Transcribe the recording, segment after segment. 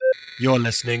You're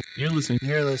listening. You're listening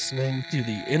to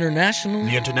the International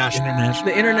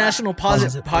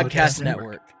Posit Podcast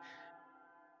Network.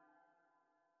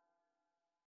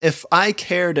 If I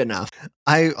cared enough,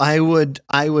 I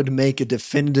would make a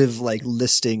definitive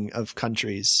listing of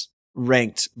countries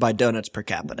ranked by donuts per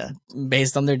capita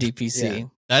based on their DPC. Yeah.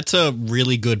 That's a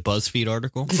really good BuzzFeed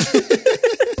article.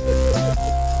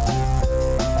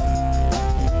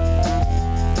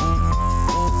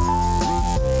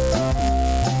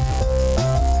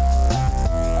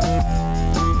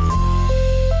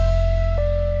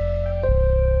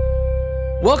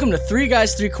 Welcome to Three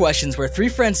Guys, Three Questions, where three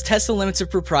friends test the limits of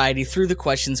propriety through the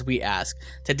questions we ask.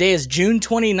 Today is June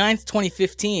 29th,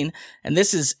 2015, and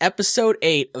this is episode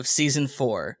 8 of season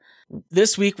 4.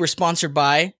 This week we're sponsored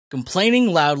by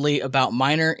Complaining Loudly About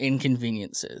Minor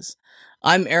Inconveniences.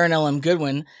 I'm Aaron L.M.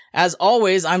 Goodwin. As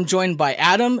always, I'm joined by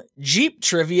Adam Jeep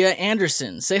Trivia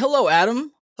Anderson. Say hello,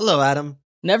 Adam. Hello, Adam.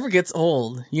 Never gets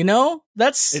old. You know,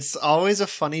 it's always a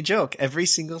funny joke every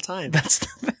single time. That's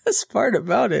the best part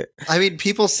about it. I mean,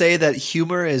 people say that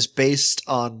humor is based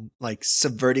on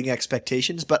subverting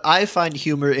expectations, but I find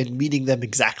humor in meeting them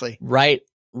exactly. Right,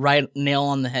 nail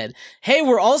on the head. Hey,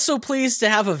 we're also pleased to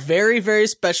have a very, very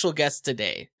special guest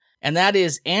today, and that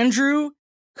is Andrew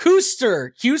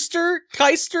Huster. Huster?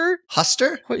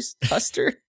 It's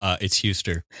Huster.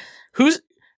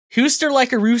 Huster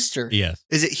like a rooster. Yes.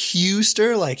 Is it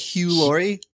Huster like Hugh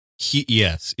Laurie?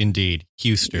 Yes, indeed.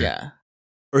 Huster. Yeah.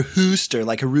 Or Hooster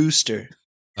like a rooster?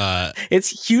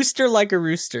 It's Huster like a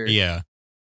rooster. Yeah.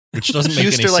 Which doesn't make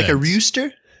any sense. Huster like a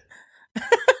rooster?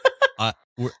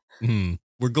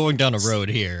 We're going down a road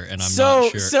here, and I'm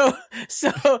not sure.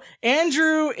 So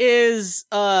Andrew is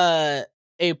a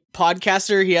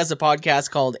podcaster. He has a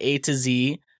podcast called A to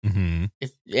Z.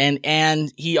 Mm-hmm.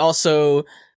 And he also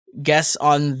guests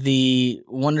on the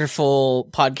wonderful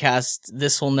podcast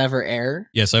This Will Never Air.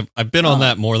 Yes, I've been on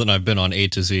that more than I've been on A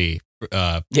to Z.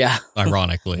 Yeah.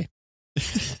 Ironically.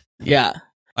 Yeah.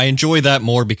 I enjoy that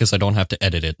more because I don't have to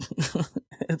edit it.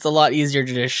 It's a lot easier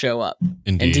to just show up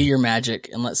Indeed. And do your magic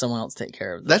and let someone else take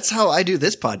care of it. That's how I do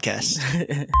this podcast.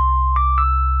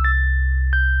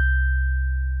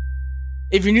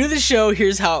 If you're new to the show,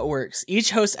 here's how it works.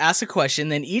 Each host asks a question,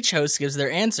 then each host gives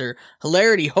their answer.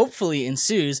 Hilarity hopefully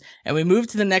ensues, and we move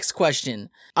to the next question.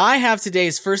 I have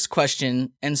today's first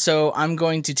question, and so I'm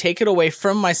going to take it away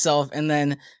from myself and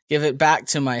then give it back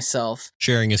to myself.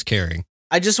 Sharing is caring.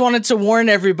 I just wanted to warn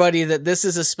everybody that this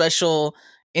is a special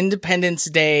Independence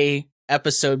Day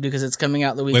episode because it's coming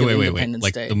out the week of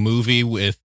Independence Day. Like the movie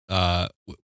with Will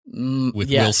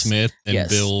Smith and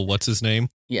Bill, what's his name?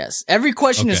 Yes. Every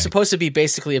question is supposed to be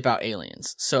basically about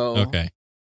aliens. So okay.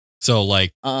 So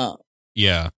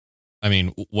yeah. I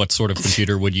mean, what sort of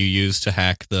computer would you use to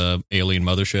hack the alien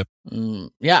mothership?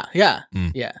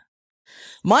 Yeah.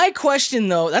 My question,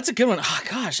 though, that's a good one. Oh,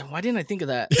 gosh, why didn't I think of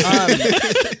that?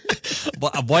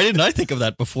 Why didn't I think of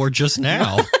that before just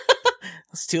now?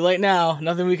 It's too late now.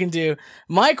 Nothing we can do.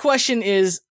 My question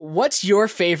is, what's your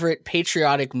favorite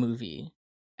patriotic movie,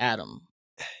 Adam?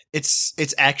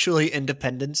 It's actually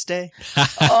Independence Day.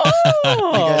 Oh.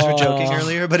 You guys were joking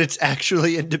earlier, but it's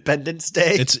actually Independence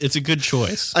Day. It's a good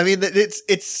choice. I mean,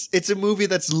 it's a movie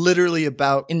that's literally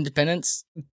about independence,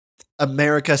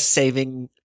 America saving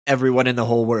everyone in the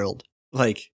whole world.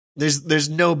 There's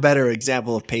no better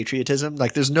example of patriotism.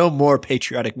 There's no more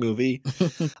patriotic movie.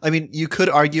 I mean, you could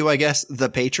argue, I guess, The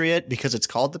Patriot because it's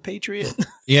called The Patriot.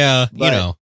 Yeah,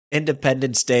 but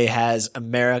Independence Day has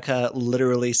America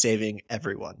literally saving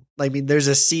everyone. I mean, there's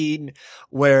a scene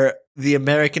where the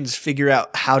Americans figure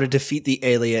out how to defeat the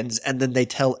aliens and then they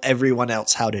tell everyone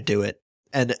else how to do it.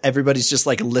 And everybody's just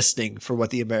listening for what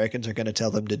the Americans are going to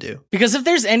tell them to do. Because if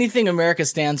there's anything America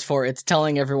stands for, it's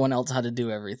telling everyone else how to do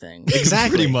everything.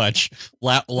 Exactly. Pretty much.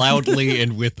 Loudly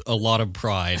and with a lot of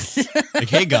pride.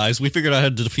 Hey guys, we figured out how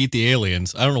to defeat the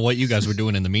aliens. I don't know what you guys were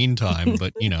doing in the meantime,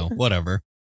 but whatever.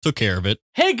 Took care of it.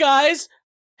 Hey guys,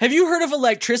 have you heard of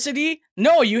electricity?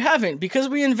 No, you haven't, because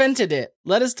we invented it.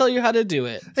 Let us tell you how to do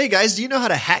it. Hey guys, do you know how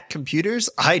to hack computers?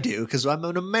 I do, because I'm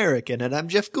an American and I'm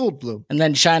Jeff Goldblum. And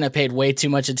then China paid way too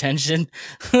much attention.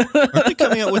 Aren't they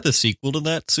coming out with a sequel to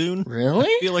that soon? Really?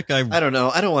 I feel like I don't know.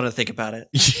 I don't want to think about it.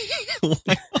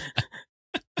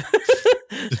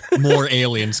 More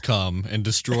aliens come and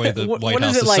destroy the White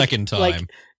House a second time.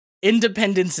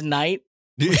 Independence Night?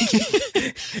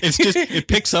 It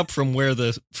picks up from where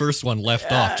the first one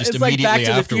left off, just it's immediately Back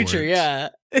to afterwards. The Future,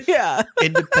 yeah.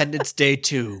 Independence Day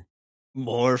 2.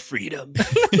 More freedom.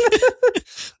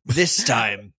 This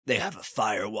time, they have a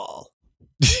firewall.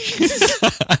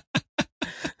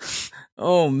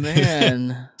 Oh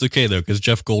man. It's okay though, because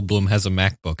Jeff Goldblum has a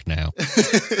MacBook now.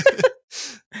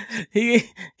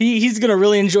 He's gonna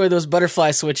really enjoy those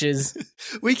butterfly switches.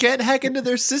 We can't hack into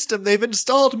their system. They've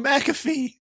installed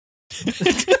McAfee.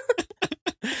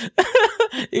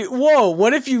 Whoa!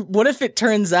 What if it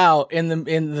turns out in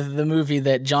the movie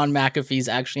that John McAfee's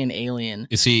actually an alien?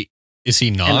 Is he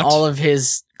not? And all of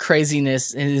his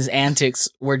craziness and his antics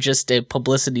were just a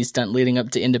publicity stunt leading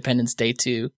up to Independence Day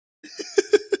 2.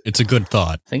 It's a good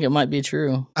thought. I think it might be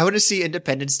true. I want to see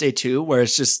Independence Day 2, where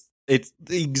it's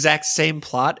the exact same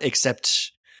plot,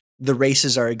 except the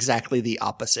races are exactly the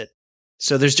opposite.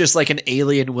 So there's just like an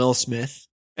alien Will Smith,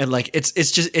 and like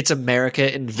it's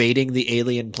America invading the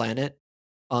alien planet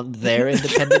on their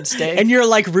Independence Day. And you're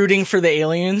like rooting for the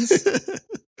aliens.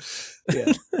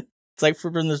 Yeah. It's like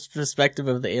from the perspective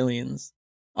of the aliens.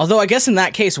 Although I guess in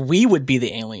that case, we would be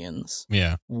the aliens.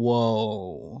 Yeah.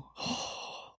 Whoa.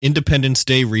 Independence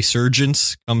Day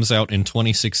Resurgence comes out in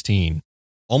 2016.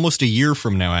 Almost a year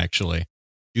from now, actually.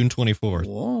 June 24th.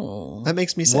 Whoa. That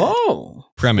makes me sad. Whoa.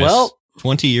 Premise. Well,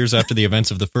 20 years after the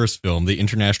events of the first film, the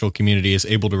international community is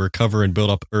able to recover and build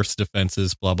up Earth's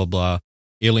defenses, blah, blah, blah.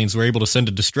 Aliens were able to send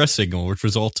a distress signal, which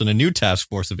results in a new task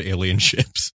force of alien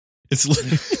ships. It's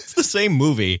the same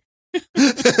movie.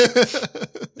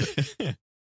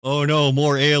 Oh no,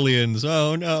 more aliens.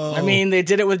 Oh no. I mean, they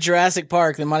did it with Jurassic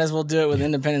Park. They might as well do it with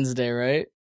Independence Day, right?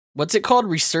 What's it called?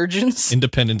 Resurgence?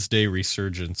 Independence Day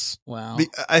Resurgence. Wow.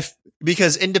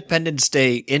 Because Independence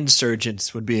Day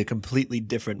Insurgents would be a completely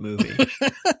different movie.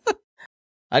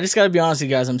 I just got to be honest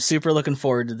with you guys. I'm super looking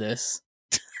forward to this.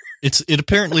 It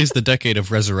apparently is the decade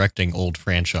of resurrecting old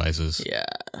franchises. Yeah.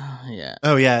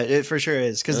 Oh yeah, it for sure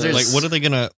is. Because there's like what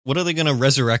are they gonna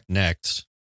resurrect next?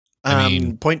 I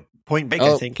mean, Point Break,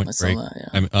 I think. Point Break.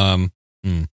 That,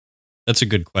 yeah. That's a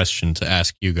good question to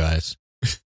ask you guys.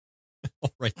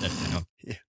 I'll write that down.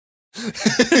 Yeah.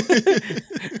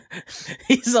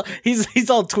 he's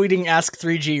all tweeting Ask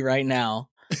 3G right now.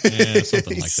 Yeah,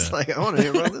 something like He's that. like, I want to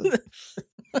hear about this.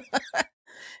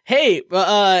 Hey,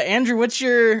 Andrew, what's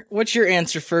your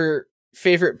answer for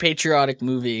favorite patriotic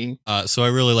movie? So I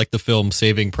really like the film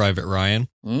Saving Private Ryan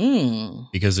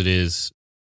because it is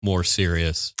more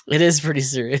serious. It is pretty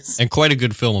serious. And quite a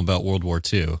good film about World War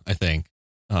II, I think.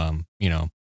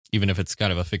 Even if it's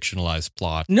kind of a fictionalized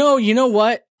plot. No, you know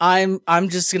what? I'm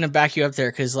just gonna back you up there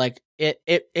because like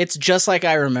it's just like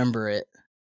I remember it.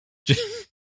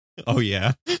 Oh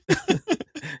yeah.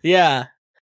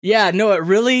 Yeah, no, it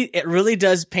really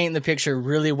does paint the picture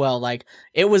really well. Like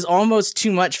it was almost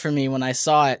too much for me when I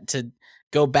saw it to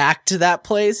go back to that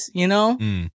place, you know?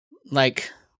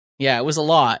 Like, yeah, it was a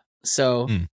lot. So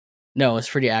no, it's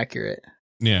pretty accurate.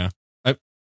 Yeah.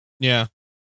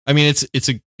 I mean,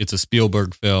 it's a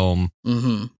Spielberg film.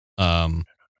 Mm-hmm.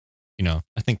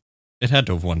 I think it had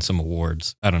to have won some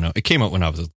awards. I don't know. It came out when I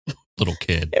was a little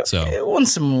kid, so it won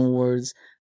some awards.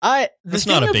 It's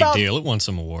not a big deal. It won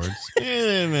some awards.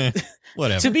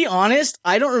 Whatever. To be honest,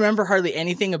 I don't remember hardly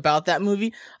anything about that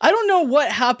movie. I don't know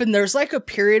what happened. There's like a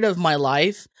period of my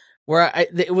life where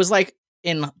it was like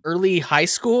in early high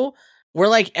school where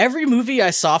like every movie I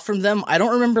saw from them, I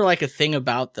don't remember like a thing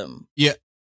about them. Yeah.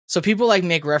 So people like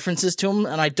make references to them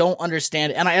and I don't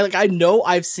understand. And I know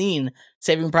I've seen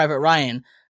Saving Private Ryan,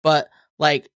 but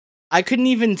like I couldn't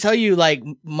even tell you like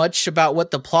much about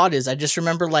what the plot is. I just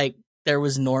remember like there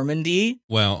was Normandy.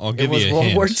 Well, I'll give you a hint. It was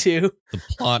World War II. The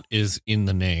plot is in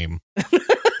the name.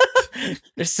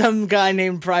 There's some guy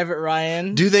named Private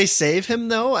Ryan. Do they save him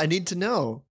though? I need to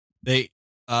know. They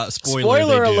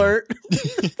spoiler alert.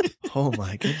 Oh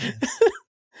my goodness.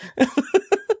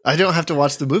 I don't have to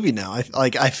watch the movie now.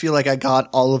 I feel like I got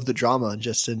all of the drama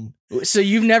just in. So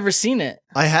you've never seen it?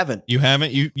 I haven't. You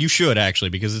haven't? You should actually,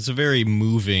 because it's a very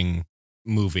moving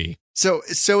movie. So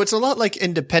it's a lot like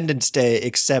Independence Day,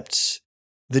 except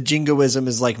the jingoism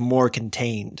is like more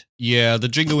contained. Yeah, the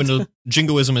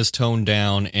jingoism is toned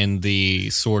down, and the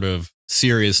sort of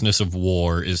seriousness of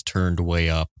war is turned way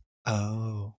up.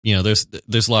 Oh,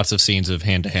 there's lots of scenes of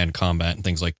hand-to-hand combat and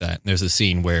things like that. There's a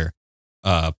scene where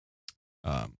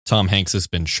Tom Hanks has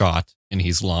been shot and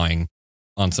he's lying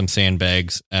on some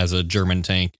sandbags as a German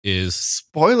tank is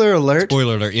spoiler alert.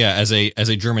 Yeah, as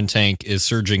a German tank is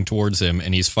surging towards him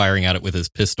and he's firing at it with his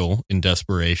pistol in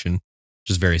desperation,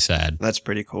 which is very sad. That's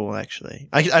pretty cool, actually.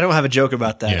 I don't have a joke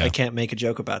about that. Yeah. I can't make a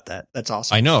joke about that. That's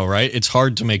awesome. I know, right? It's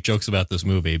hard to make jokes about this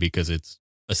movie because it's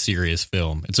a serious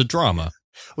film. It's a drama.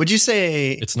 Would you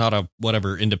say it's not a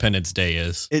whatever Independence Day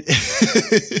is?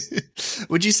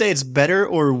 Would you say it's better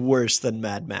or worse than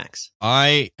Mad Max?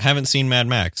 I haven't seen Mad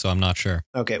Max, so I'm not sure.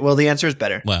 Okay, well, the answer is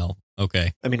better. Well,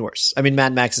 okay. I mean, worse. I mean,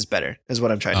 Mad Max is better, is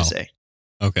what I'm trying to say.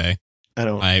 Okay.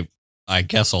 I don't. I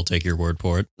guess I'll take your word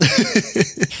for it.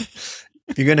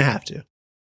 You're gonna have to.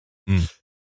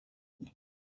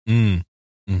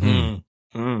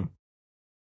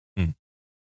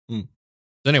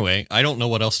 Anyway, I don't know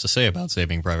what else to say about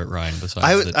Saving Private Ryan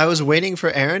besides that. I was waiting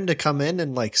for Aaron to come in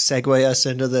and like segue us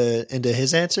into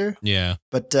his answer. Yeah.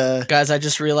 But guys, I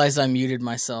just realized I muted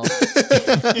myself.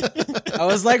 I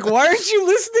was like, why aren't you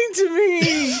listening to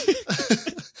me?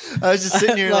 I was just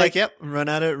sitting here like, yep, run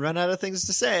out of things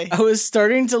to say. I was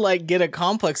starting to like get a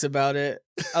complex about it.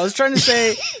 I was trying to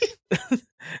say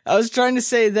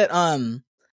that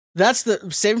that's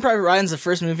the Saving Private Ryan's the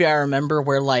first movie I remember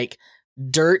where like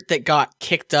dirt that got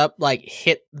kicked up like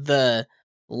hit the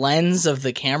lens of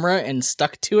the camera and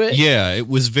stuck to it. Yeah, it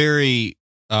was very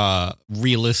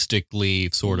realistically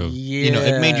sort of,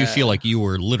 it made you feel like you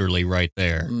were literally right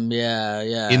there.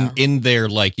 Yeah. In their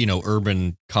like,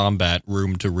 urban combat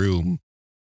room to room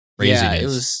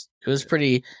craziness. Yeah, it was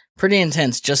pretty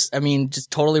intense. Just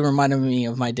totally reminded me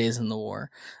of my days in the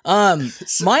war.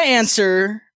 My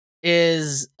answer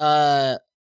is a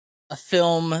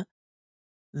film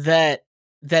that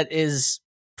is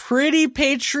pretty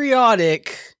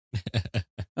patriotic.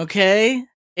 Okay?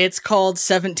 It's called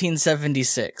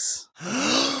 1776.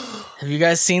 Have you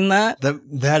guys seen that?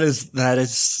 That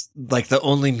is like the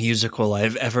only musical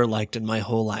I've ever liked in my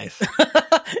whole life.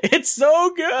 It's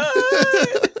so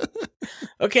good.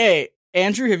 Okay,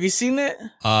 Andrew, have you seen it?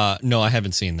 No, I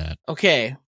haven't seen that.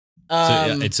 Okay.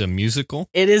 So it's a musical?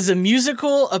 It is a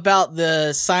musical about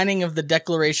the signing of the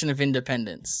Declaration of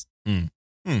Independence.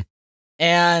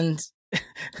 And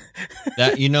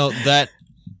that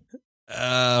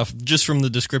just from the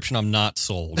description, I'm not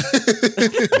sold.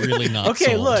 Really not sold.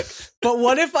 Okay, look, but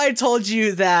what if I told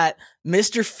you that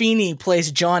Mr. Feeney plays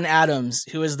John Adams,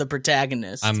 who is the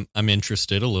protagonist? I'm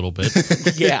interested a little bit.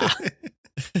 Yeah.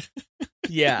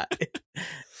 Yeah.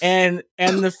 And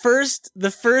the first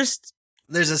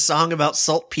there's a song about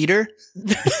saltpeter.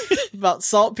 about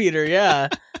saltpeter, yeah.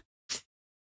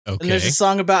 Okay. And there's a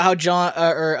song about how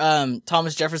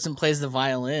Thomas Jefferson plays the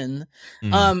violin.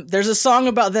 There's a song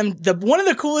about them. One of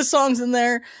the coolest songs in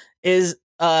there is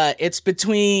it's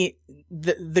between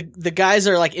the guys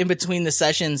are like in between the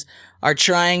sessions are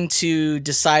trying to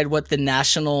decide what the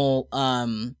national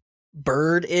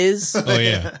bird is. Oh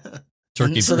yeah.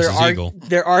 Turkey so versus eagle.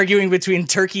 They're arguing between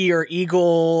turkey or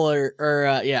eagle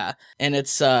or yeah, and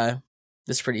it's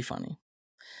pretty funny.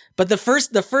 But the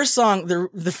first song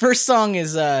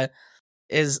is I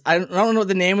don't know what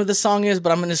the name of the song is,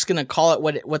 but I'm just gonna call it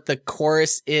what the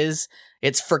chorus is.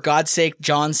 It's "For God's Sake,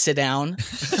 John, Sit Down,"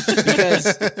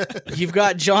 because you've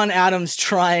got John Adams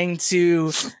trying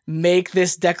to make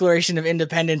this Declaration of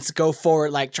Independence go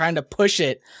forward, like trying to push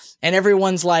it, and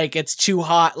everyone's like, it's too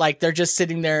hot. Like they're just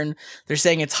sitting there and they're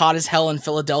saying it's hot as hell in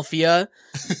Philadelphia,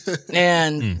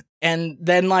 and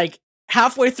then like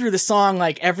halfway through the song,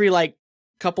 like every like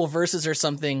couple verses or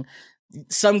something,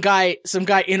 some guy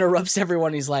interrupts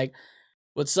everyone. He's like,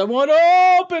 "Would someone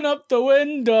open up the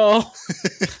window?"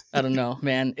 I don't know,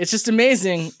 man. It's just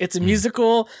amazing. It's a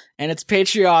musical and it's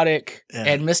patriotic. Yeah.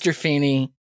 And Mr.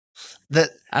 Feeney.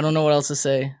 I don't know what else to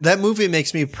say. That movie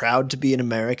makes me proud to be an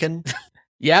American.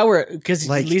 Yeah, because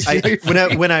like, at least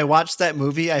when I watch that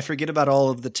movie, I forget about all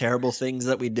of the terrible things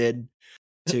that we did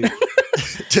to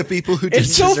to people who didn't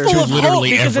deserve it. It's so full of literally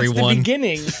hope because everyone. It's the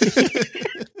beginning.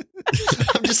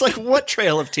 I'm just like, what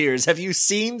Trail of Tears? Have you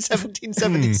seen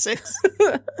 1776?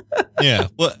 Yeah.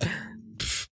 Well,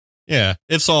 yeah,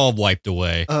 it's all wiped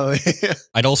away. Oh, yeah.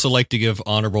 I'd also like to give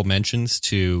honorable mentions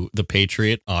to The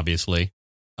Patriot, obviously.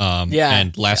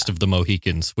 And Last of the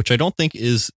Mohicans, which I don't think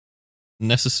is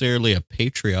necessarily a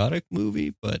patriotic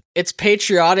movie, but it's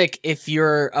patriotic if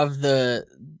you're of the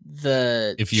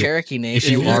Cherokee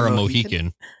Nation. If you are a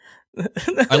Mohican.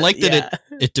 I like that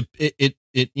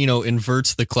it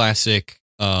inverts the classic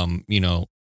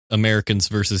Americans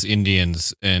versus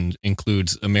Indians and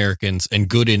includes Americans and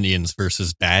good Indians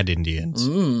versus bad Indians.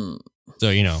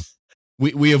 So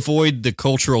we avoid the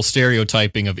cultural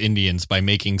stereotyping of Indians by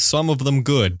making some of them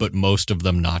good but most of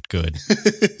them not good.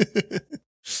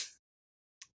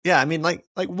 Yeah, I mean, like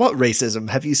what racism?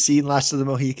 Have you seen Last of the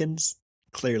Mohicans?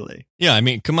 Clearly. Yeah, I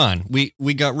mean, come on. We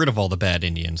got rid of all the bad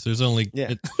Indians. There's only,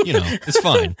 it's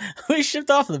fine. We shipped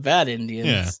off the bad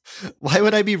Indians. Yeah. Why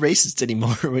would I be racist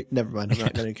anymore? Wait, never mind. I'm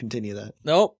not going to continue that.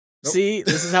 Nope. See,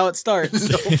 this is how it starts.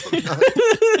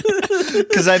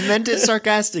 Because I meant it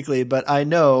sarcastically, but I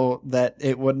know that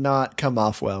it would not come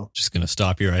off well. Just going to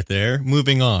stop you right there.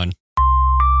 Moving on.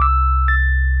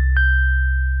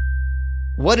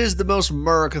 What is the most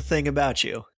America thing about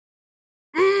you?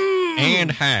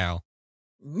 And how?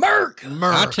 Merc.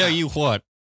 I tell you what,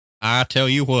 I tell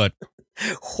you what.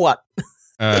 What?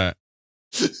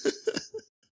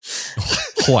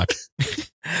 What?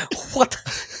 What?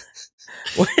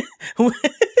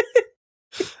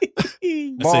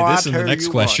 I say this and the next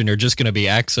question are just going to be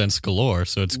accents galore,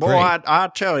 so it's great. I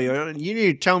tell you, you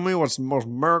need to tell me what's the most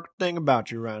American thing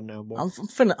about you right now, boy. I'm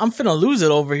finna lose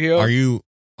it over here.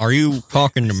 Are you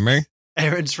talking to me?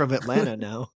 Aaron's from Atlanta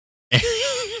now.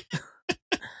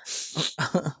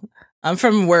 I'm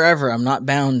from wherever. I'm not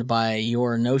bound by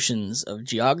your notions of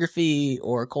geography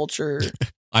or culture.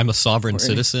 I'm a sovereign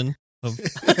citizen. Am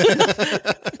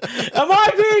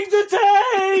I being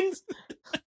detained?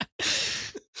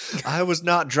 I was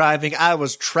not driving. I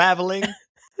was traveling.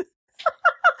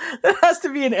 That has to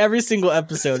be in every single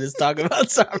episode. Is talking about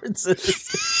sovereign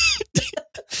citizens.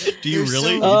 Do you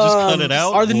really? You just cut it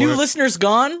out? Are the new listeners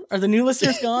gone?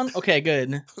 Okay,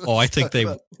 good. Oh, I think they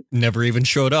never even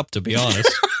showed up, to be honest.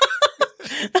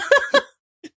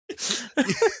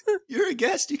 You're a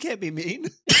guest. You can't be mean.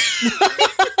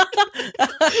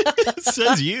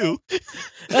 Says you.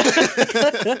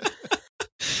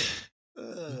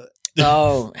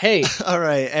 Oh, hey. All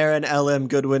right, Aaron L.M.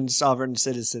 Goodwin, sovereign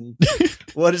citizen.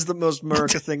 What is the most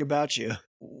America thing about you?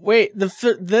 Wait,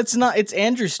 that's not. It's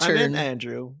Andrew's turn. I'm in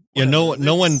Andrew. Yeah, no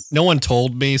one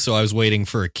told me, so I was waiting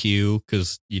for a cue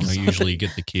because usually you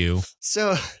get the cue.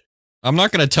 So I'm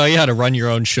not going to tell you how to run your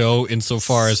own show,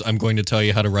 insofar as I'm going to tell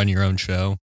you how to run your own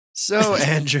show. So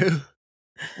Andrew,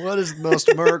 what is the most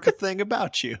America thing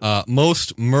about you?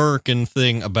 Most American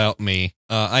thing about me.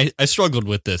 I struggled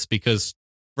with this because,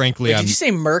 frankly, Wait, did you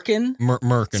say Merkin?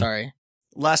 Merkin. Sorry.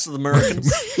 Last of the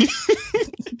Americans.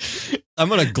 I'm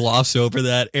going to gloss over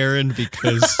that, Aaron,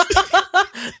 because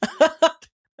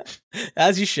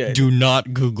as you should. Do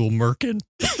not Google Merkin.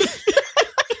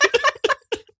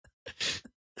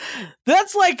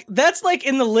 That's like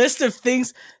in the list of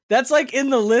things. That's like in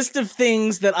the list of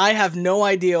things that I have no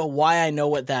idea why I know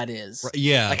what that is.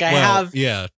 Yeah. Like I have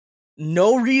yeah.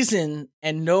 no reason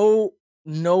and no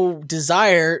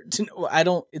desire to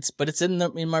know. But it's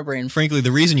in my brain. Frankly,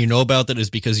 the reason you know about that is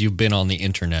because you've been on the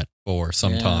internet for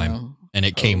some time and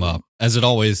it came up, as it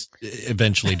always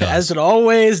eventually does. As it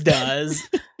always does.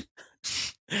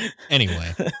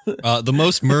 Anyway, the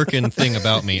most Merkin thing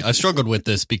about me, I struggled with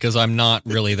this because I'm not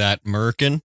really that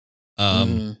Merkin.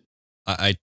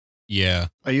 Yeah.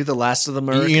 Are you the last of the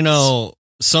Americans?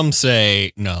 Some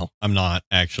say no, I'm not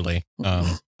actually.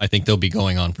 I think they'll be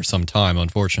going on for some time,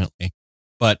 unfortunately.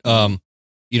 But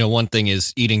one thing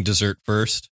is eating dessert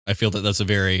first. I feel that that's a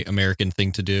very American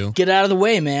thing to do. Get out of the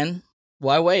way, man.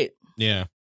 Why wait? Yeah.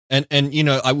 And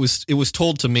it was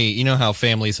told to me, you know how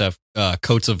families have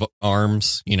coats of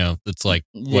arms, that's like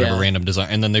whatever random design,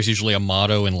 and then there's usually a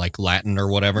motto in like Latin or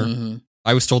whatever. Mm-hmm.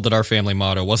 I was told that our family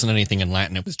motto wasn't anything in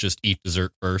Latin, it was just eat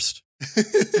dessert first.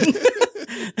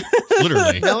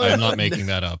 Literally, I'm not making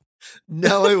that up.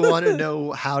 Now I want to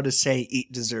know how to say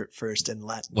eat dessert first in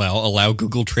Latin. Well, allow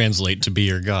Google Translate to be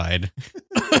your guide.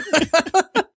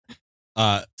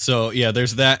 So yeah,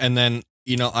 there's that, and then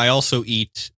I also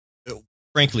eat,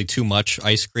 frankly, too much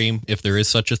ice cream, if there is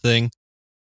such a thing.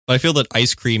 But I feel that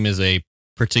ice cream is a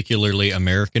particularly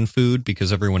American food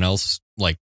because everyone else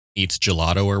eats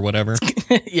gelato or whatever.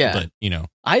 Yeah. But,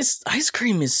 ice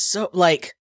cream is so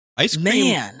ice cream,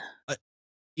 man.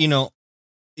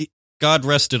 God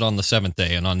rested on the 7th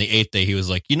day, and on the 8th day he was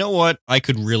like, you know what? I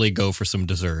could really go for some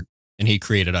dessert, and he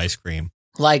created ice cream.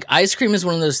 Ice cream is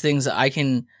one of those things that I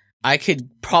could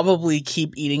probably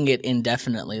keep eating it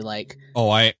indefinitely. Oh,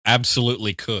 I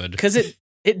absolutely could. Because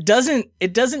it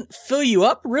doesn't fill you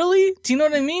up, really. Do you know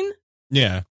what I mean?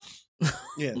 Yeah.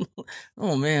 Yeah.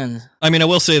 Oh man. I mean, I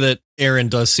will say that Aaron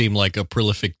does seem like a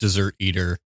prolific dessert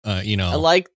eater. I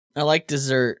like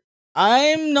dessert.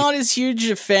 I'm not as huge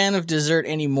a fan of dessert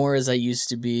anymore as I used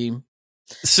to be.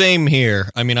 Same here.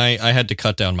 I mean, I had to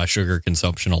cut down my sugar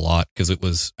consumption a lot because it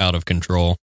was out of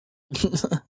control.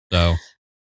 So.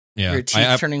 Yeah. Your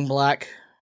teeth turning black?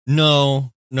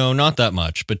 No, not that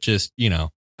much, but just, I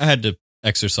had to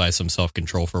exercise some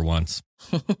self-control for once.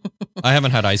 I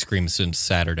haven't had ice cream since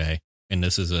Saturday, and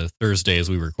this is a Thursday as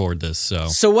we record this, so.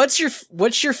 So what's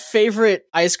your favorite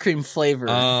ice cream flavor?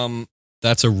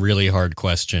 That's a really hard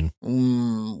question.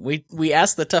 We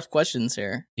ask the tough questions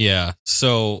here. Yeah,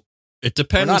 so it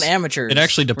depends. We're not amateurs. It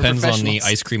actually depends on the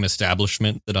ice cream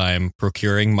establishment that I'm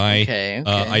procuring my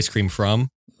ice cream from.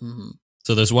 Mm-hmm.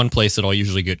 So there's one place that I'll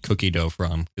usually get cookie dough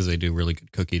from because they do really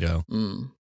good cookie dough. Mm.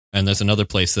 And there's another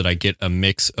place that I get a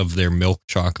mix of their milk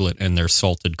chocolate and their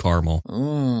salted caramel.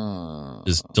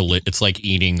 It's like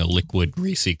eating a liquid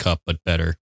Reese cup, but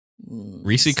better.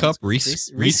 Reese cup?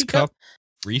 Reese cup?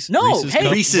 Reese's hey,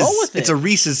 Cup? Reese's. roll with it. It's a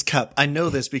Reese's cup. I know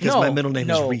this because my middle name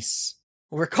is no. Reese.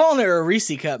 We're calling it a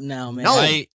Reese Cup now, man. No.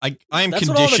 I'm That's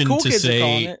what all the conditioned cool to kids are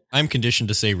calling say it. I'm conditioned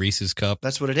to say Reese's Cup.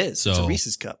 That's what it is. It's a So-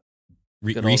 Reese's cup.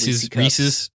 Good old Reese's Reese Cups.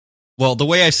 Reese's. Well, the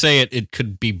way I say it, it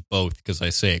could be both because I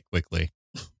say it quickly.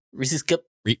 Reese's Cup.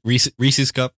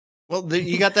 Reese's Cup. Well,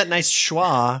 you got that nice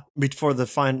schwa before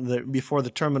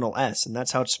the terminal S, and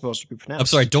that's how it's supposed to be pronounced. I'm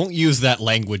sorry, don't use that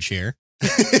language here.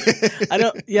 I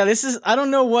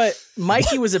don't know what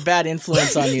Mikey was a bad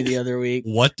influence on you the other week.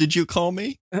 What did you call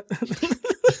me?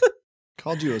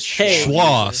 Called you a Hey.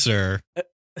 Schwa, sir.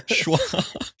 Schwa.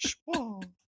 schwa.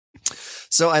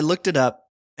 So I looked it up,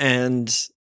 and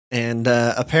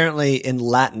apparently in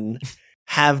Latin,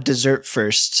 have dessert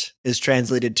first is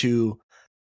translated to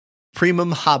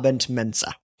primum habent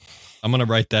mensa. I'm gonna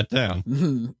write that down.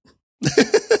 Mhm.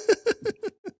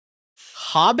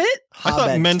 Hobbit? I thought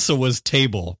Habent. Mensa was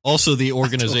table. Also, the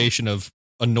organization of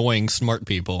annoying smart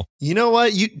people. You know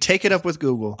what? You take it up with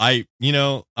Google. I'm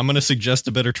gonna suggest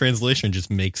a better translation. Just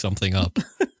make something up.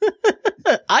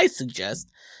 I suggest.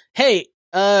 Hey,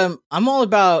 I'm all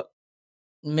about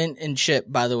mint and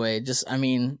chip, by the way. Just,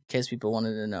 in case people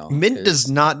wanted to know. Mint 'cause-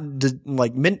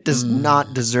 does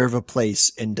not deserve a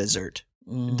place in dessert.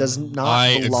 It does not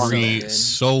I belong agree there.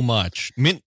 so much.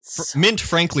 Mint,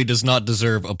 frankly, does not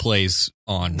deserve a place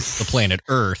on the planet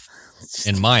Earth,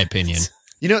 in my opinion.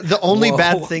 You know, the only Whoa.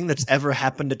 bad thing that's ever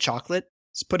happened to chocolate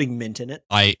is putting mint in it.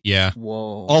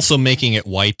 Whoa. Also making it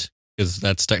white, because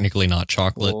that's technically not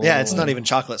chocolate. Whoa. Yeah, it's not even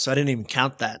chocolate, so I didn't even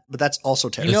count that. But that's also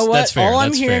You terrible. know what? That's fair, All I'm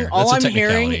that's hearing, fair. all That's a I'm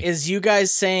hearing technicality. is you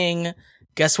guys saying,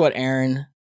 "Guess what, Aaron?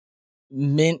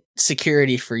 Mint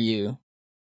security for you.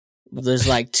 There's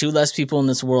like 2 less people in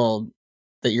this world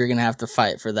that you're gonna have to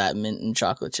fight for that mint and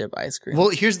chocolate chip ice cream." Well,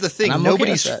 here's the thing. And I'm okay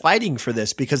Nobody's with that. fighting for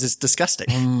this because it's disgusting.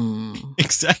 Mm,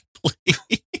 Exactly.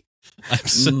 I'm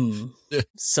so,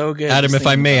 so good. Adam, just if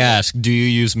I thinking may about it. ask, do you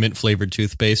use mint flavored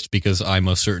toothpaste? Because I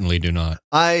most certainly do not.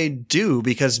 I do,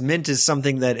 because mint is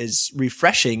something that is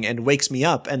refreshing and wakes me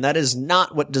up, and that is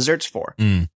not what dessert's for.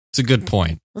 It's a good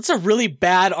point. That's a really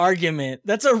bad argument.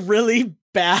 That's a really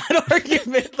bad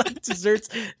argument. Like desserts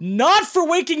not for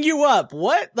waking you up.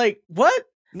 What? Like what?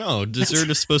 No, dessert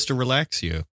is supposed to relax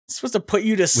you It's supposed to put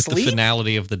you to with the sleep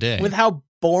finality of the day. with how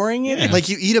boring it is. Yeah. Like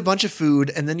you eat a bunch of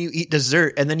food, and then you eat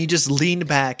dessert, and then you just lean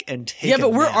back and take Yeah, a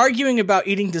but we're nap. arguing about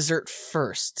eating dessert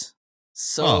first.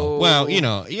 So Oh, well, you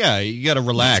got to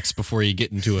relax before you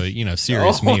get into a,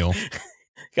 serious Oh. meal.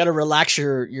 got to relax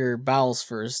your bowels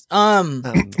first.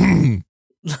 I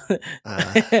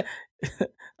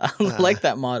like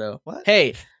that motto. What?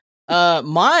 Hey,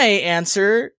 my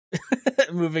answer,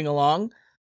 moving along,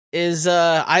 is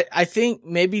I think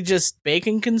maybe just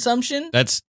bacon consumption.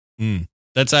 That's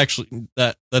actually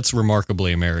that's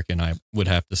remarkably American, I would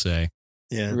have to say.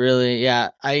 Yeah. Really, yeah.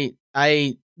 I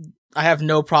have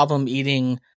no problem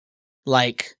eating,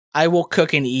 like, I will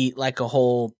cook and eat like a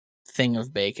whole thing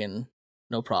of bacon.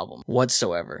 No problem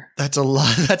whatsoever. That's a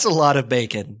lot. That's a lot of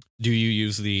bacon. Do you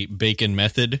use the bacon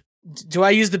method? Do I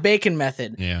use the bacon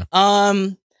method? Yeah.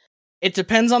 It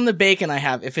depends on the bacon I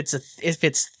have. If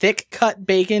it's thick cut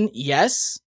bacon,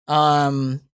 yes.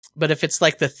 But if it's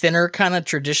like the thinner kind of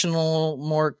traditional,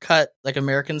 more cut, like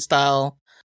American style,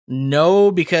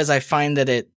 no, because I find that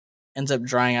it ends up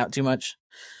drying out too much.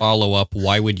 Follow up,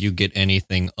 why would you get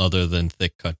anything other than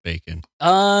thick cut bacon?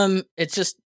 It's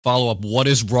just, Follow up, what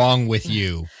is wrong with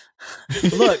you?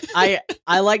 look, I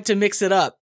like to mix it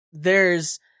up.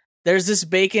 There's this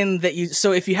bacon that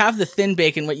so if you have the thin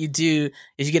bacon, what you do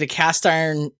is you get a cast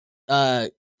iron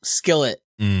skillet,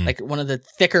 Mm, like one of the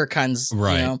thicker kinds,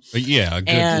 right. you know? Yeah, a good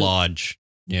And- lodge.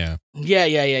 Yeah.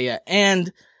 Yeah.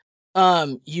 And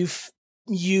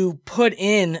you put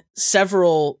in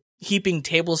several heaping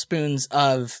tablespoons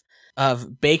of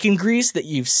bacon grease that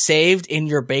you've saved in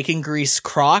your bacon grease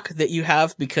crock that you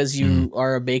have because you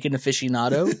are a bacon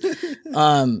aficionado.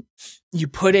 You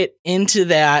put it into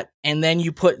that, and then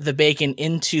you put the bacon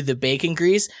into the bacon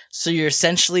grease. So you're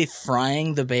essentially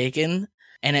frying the bacon,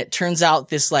 and it turns out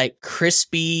this like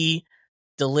crispy,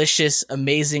 delicious,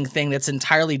 amazing thing that's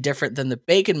entirely different than the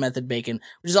bacon method bacon,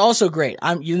 which is also great.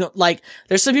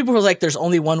 There's some people who are like, there's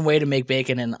only one way to make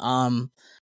bacon, and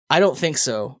I don't think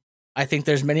so. I think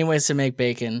there's many ways to make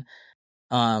bacon.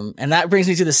 And that brings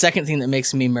me to the second thing that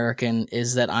makes me American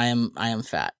is that I am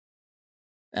fat.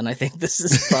 And I think this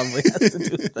is probably has to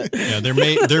do with that. Yeah,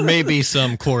 there may be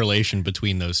some correlation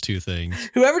between those two things.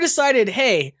 Whoever decided,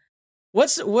 hey,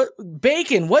 what's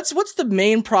bacon? What's the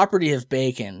main property of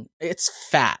bacon? It's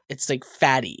fat. It's like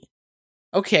fatty.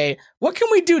 Okay, what can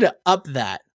we do to up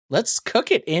that? Let's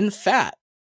cook it in fat.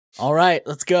 All right,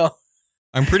 let's go.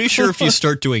 I'm pretty sure if you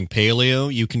start doing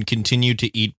paleo, you can continue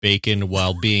to eat bacon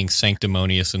while being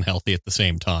sanctimonious and healthy at the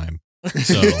same time.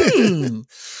 So,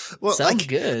 Well, Sounds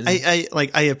good.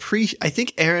 I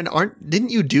think Aaron, didn't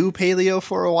you do paleo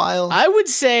for a while? I would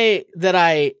say that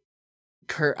I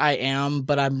am,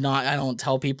 but I'm not. I don't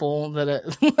tell people that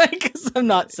because I'm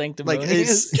not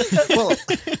sanctimonious. well,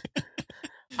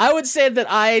 I would say that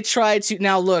I try to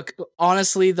now look,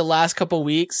 honestly, the last couple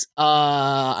weeks,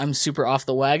 I'm super off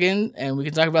the wagon, and we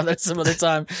can talk about that some other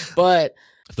time. But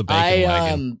the bacon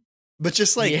wagon. but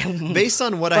just Yeah. based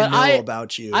on what I But know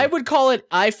about you, I would call it,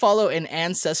 I follow an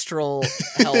ancestral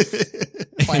health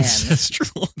plan.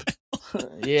 Ancestral.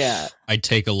 Yeah. I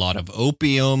take a lot of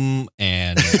opium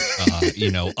and,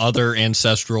 other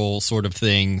ancestral sort of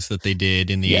things that they did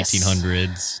in the Yes.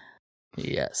 1800s.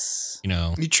 Yes.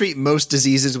 You treat most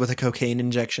diseases with a cocaine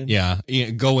injection. Yeah,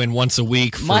 go in once a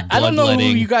week for I don't know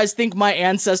bloodletting. who you guys think my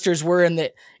ancestors were in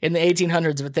the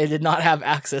 1800s, but they did not have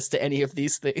access to any of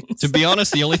these things. To be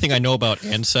honest, the only thing I know about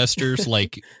ancestors,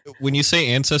 like when you say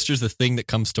ancestors, the thing that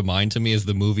comes to mind to me is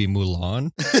the movie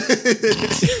Mulan.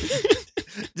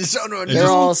 Dishonor They're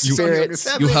all your spirits.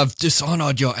 family. You have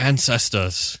dishonored your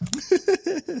ancestors.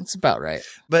 That's about right.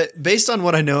 But based on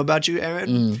what I know about you,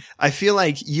 Aaron, I feel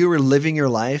like you were living your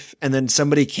life, and then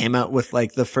somebody came out with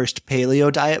like the first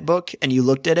paleo diet book, and you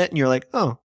looked at it, and you're like,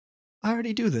 "Oh, I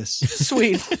already do this."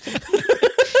 Sweet.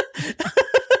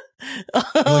 You're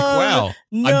like, wow,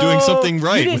 I'm doing something you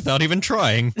right didn't- without even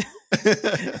trying.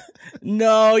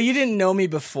 No, you didn't know me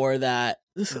before that.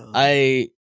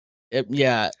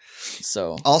 Yeah.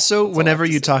 So Also, That's all I whenever have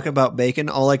to you say. talk about bacon,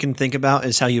 all I can think about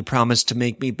is how you promised to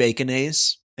make me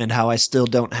baconaise, and how I still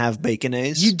don't have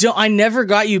baconaise. you don't. I never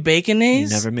got you You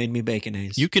baconaise. never made me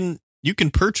baconaise. You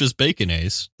can purchase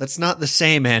baconaise. That's not the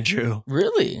same, Andrew.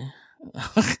 Really?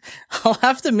 I'll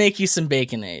have to make you some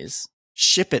baconaise.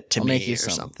 Ship it to I'll me make you or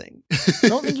some. something. I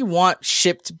don't think you want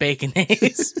shipped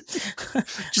baconaise.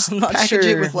 Just I'm not package sure.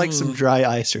 it with like some dry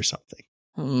ice or something.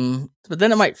 But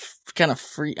then it might kind of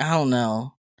free. I don't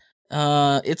know.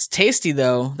 It's tasty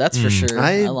though. That's for sure.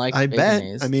 I like. I bet.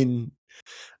 baconaise. I mean,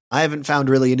 I haven't found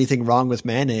really anything wrong with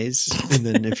mayonnaise. And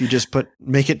then if you just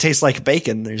make it taste like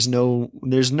bacon, there's no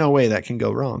way that can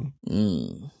go wrong.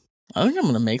 I think I'm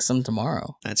gonna make some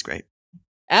tomorrow. That's great.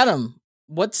 Adam,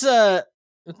 what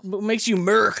makes you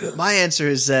America? My answer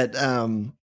is that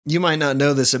you might not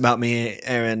know this about me,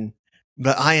 Aaron,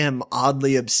 but I am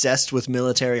oddly obsessed with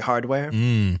military hardware.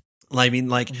 I mean,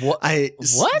 like What?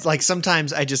 What? Like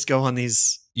sometimes I just go on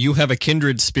these. You have a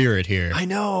kindred spirit here. I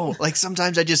know. Like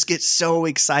sometimes I just get so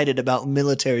excited about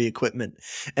military equipment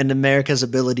and America's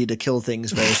ability to kill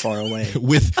things very far away.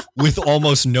 with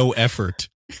almost no effort.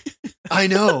 I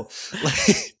know.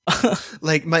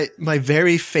 Like my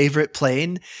very favorite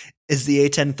plane is the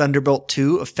A-10 Thunderbolt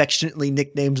II, affectionately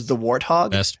nicknamed the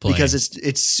Warthog, Best plane. because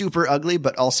it's super ugly,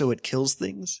 but also it kills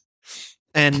things.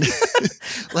 And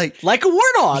like a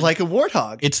warthog. like a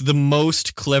warthog. It's the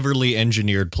most cleverly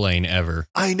engineered plane ever.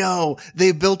 I know.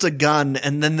 They built a gun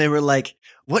and then they were like,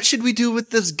 what should we do with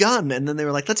this gun? And then they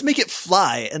were like, let's make it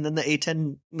fly. And then the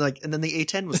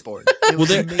A-10 was born. It Well,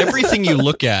 was amazing. everything you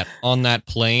look at on that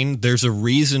plane, there's a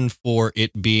reason for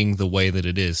it being the way that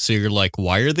it is. So you're like,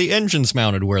 why are the engines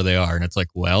mounted where they are? And it's like,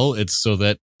 well, it's so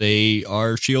that they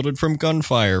are shielded from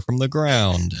gunfire from the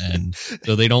ground, and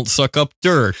so they don't suck up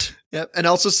dirt. Yep. And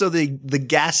also so the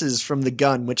gases from the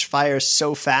gun, which fire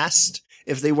so fast,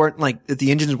 if the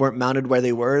engines weren't mounted where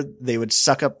they were, they would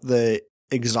suck up the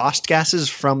exhaust gases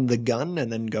from the gun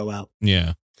and then go out.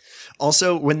 Yeah.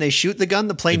 Also, when they shoot the gun,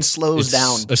 the plane slows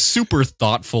down. A super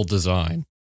thoughtful design.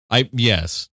 I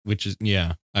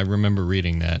remember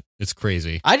reading that. It's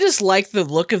crazy. I just like the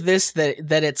look of this. That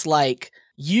it's like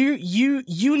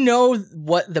you know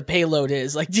what the payload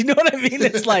is. Like, do you know what I mean?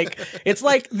 It's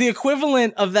like the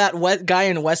equivalent of that guy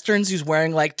in westerns who's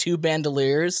wearing like two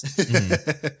bandoliers.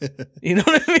 You know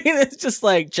what I mean? It's just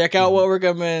like, check out what we're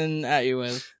coming at you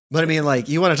with. But I mean, like,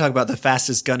 you want to talk about the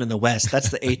fastest gun in the West. That's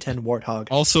the A-10 Warthog.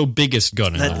 Also, biggest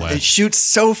gun in the It West. shoots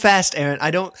so fast, Aaron.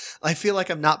 I feel like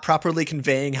I'm not properly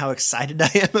conveying how excited I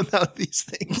am about these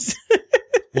things.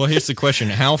 Well, here's the question.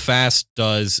 How fast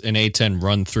does an A-10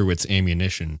 run through its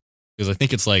ammunition? Because I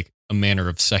think it's like a matter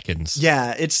of seconds.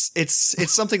 Yeah, it's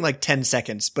something like 10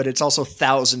 seconds, but it's also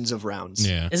thousands of rounds.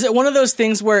 Yeah. Is it one of those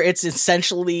things where it's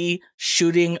essentially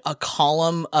shooting a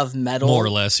column of metal? More or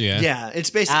less, yeah. Yeah, it's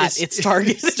basically At its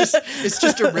target. It's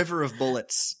just a river of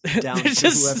bullets down There's to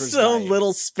just whoever's so dying.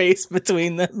 little space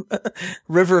between them.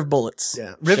 River of bullets.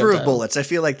 Yeah, River of Shut Bullets. I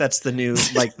feel like that's the new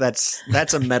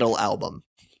that's a metal album.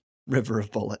 River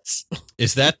of Bullets.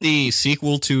 Is that the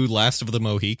sequel to Last of the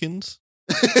Mohicans?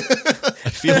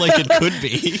 feel like it could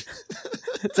be.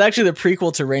 It's actually the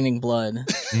prequel to Raining Blood.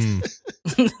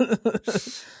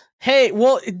 Hey,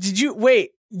 well,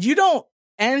 you don't,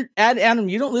 Adam,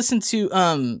 you don't listen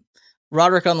to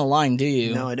Roderick on the Line, do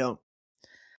you? No, I don't.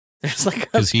 There's like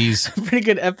a He's pretty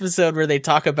good episode where they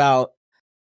talk about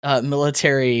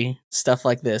military stuff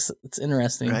like this. It's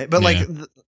interesting. Right. But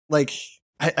Yeah.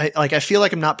 I feel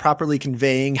like I'm not properly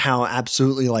conveying how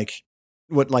absolutely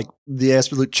the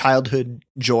absolute childhood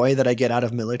joy that I get out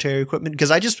of military equipment. Cause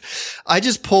I just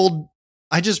pulled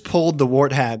the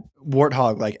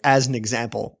warthog like as an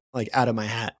example, like out of my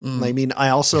hat. I mean, I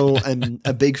also am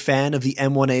a big fan of the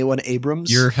M1A1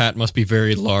 Abrams. your hat must be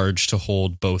very large to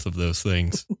hold both of those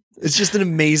things. It's just an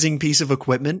amazing piece of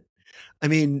equipment. I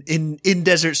mean, in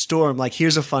Desert Storm, like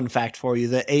here's a fun fact for you.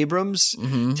 The Abrams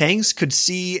tanks could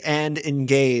see and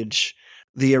engage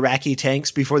the Iraqi tanks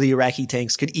before the Iraqi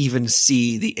tanks could even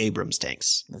see the Abrams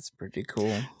tanks. That's pretty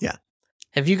cool. Yeah.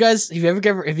 Have you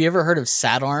ever heard of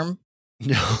SATARM?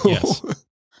 No. Yes.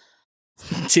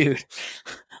 Dude,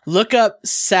 look up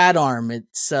SATARM.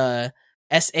 It's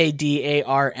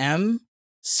SADARM.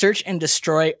 Search and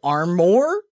Destroy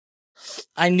Armor.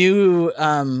 I knew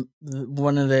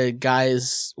one of the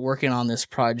guys working on this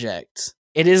project.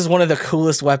 It is one of the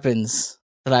coolest weapons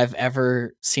that I've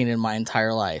ever seen in my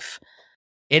entire life.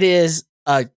 It is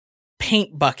a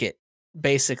paint bucket,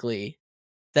 basically,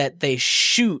 that they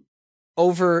shoot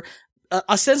over.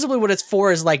 Ostensibly what it's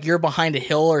for is like you're behind a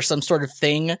hill or some sort of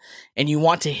thing and you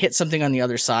want to hit something on the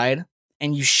other side.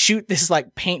 And you shoot this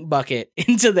like paint bucket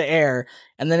into the air,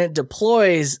 and then it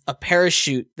deploys a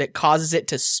parachute that causes it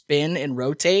to spin and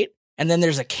rotate. And then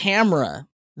there's a camera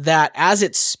that, as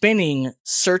it's spinning,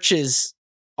 searches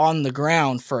on the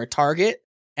ground for a target,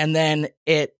 and then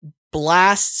it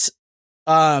blasts.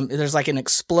 There's like an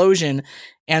explosion,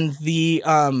 and the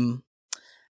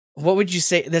what would you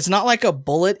say? There's not like a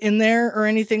bullet in there or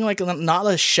anything, like not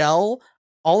a shell.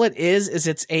 All it is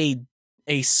it's a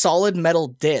solid metal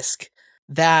disc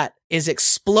that is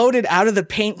exploded out of the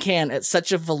paint can at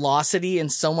such a velocity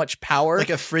and so much power, Like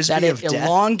a frisbee that it of death?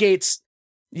 elongates.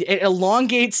 It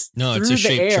elongates. No, it's through a the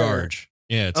shaped air charge.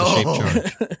 Yeah, it's a shaped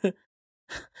charge.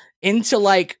 into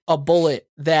like a bullet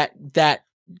that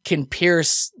can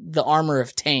pierce the armor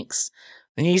of tanks.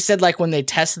 And he said like when they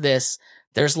test this,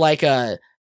 there's like a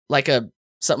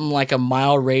something like a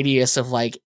mile radius of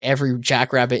like every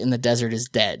jackrabbit in the desert is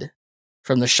dead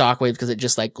from the shockwave because it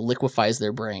just like liquefies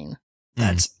their brain.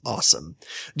 That's awesome.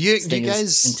 Do you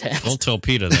guys intense. Don't tell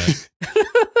Peter that.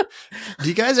 do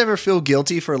you guys ever feel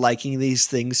guilty for liking these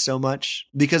things so much?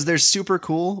 Because they're super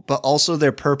cool, but also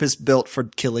they're purpose built for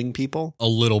killing people. A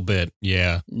little bit,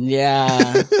 yeah.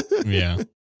 Yeah. Yeah.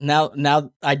 Now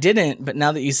I didn't, but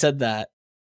now that you said that,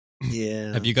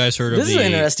 Yeah. Have you guys heard of this is an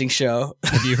interesting show.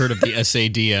 Have you heard of the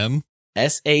SADM?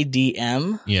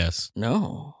 SADM? Yes.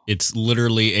 No. It's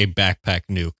literally a backpack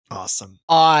nuke. Awesome.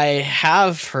 I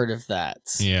have heard of that.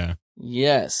 Yeah.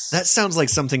 Yes. That sounds like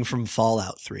something from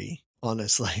Fallout 3,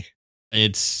 honestly.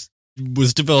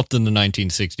 Was developed in the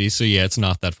 1960s, so yeah, it's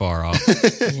not that far off.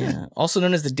 Yeah. Also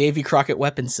known as the Davy Crockett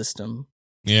weapon system.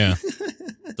 Yeah.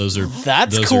 Those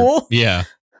That's cool. Yeah.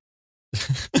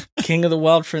 King of the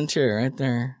Wild Frontier right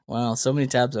there. Wow, so many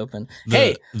tabs open.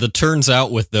 The turns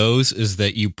out with those is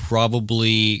that you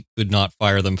probably could not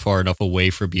fire them far enough away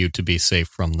from you to be safe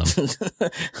from them.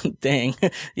 Dang.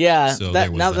 Yeah, So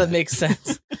that makes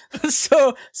sense.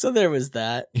 so there was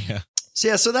that. Yeah.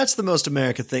 So that's the most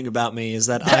America thing about me is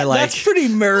that I like. That's pretty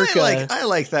America. I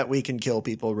like that we can kill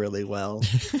people really well.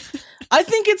 I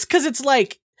think it's because it's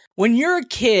like when you're a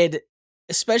kid,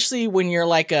 especially when you're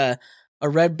like a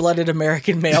red-blooded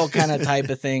American male kind of type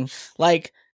of thing.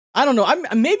 Like, I don't know.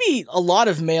 Maybe a lot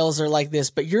of males are like this,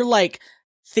 but you're like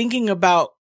thinking about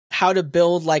how to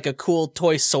build like a cool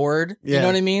toy sword. You know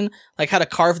what I mean? Like how to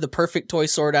carve the perfect toy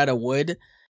sword out of wood.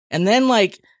 And then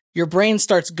like your brain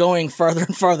starts going farther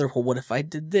and farther. Well, what if I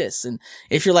did this? And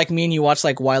if you're like me and you watch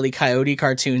like Wile E. Coyote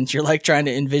cartoons, you're like trying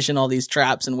to envision all these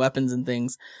traps and weapons and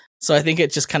things. So I think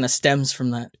it just kind of stems from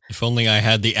that. If only I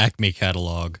had the Acme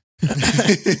catalog.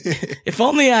 If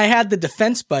only I had the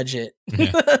defense budget.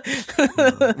 Yeah.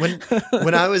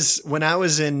 when I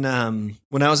was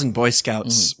in Boy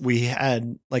Scouts, we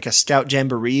had like a scout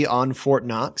jamboree on Fort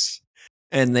Knox,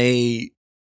 and we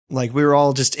were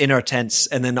all just in our tents,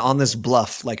 and then on this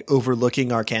bluff, like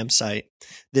overlooking our campsite,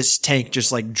 this tank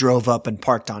just like drove up and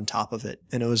parked on top of it,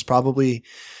 and it was probably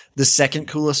the second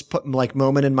coolest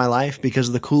moment in my life,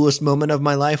 because the coolest moment of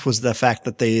my life was the fact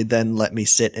that they then let me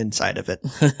sit inside of it.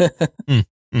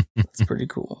 That's pretty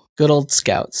cool. Good old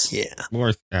Scouts. Yeah.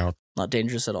 More Scout. Not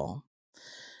dangerous at all.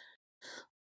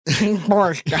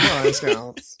 Boy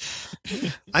Scouts.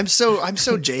 I'm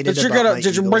so jaded.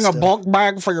 Did you bring a bulk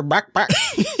bag for your backpack?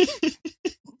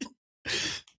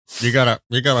 You got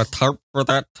a tarp for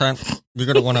that tent? You're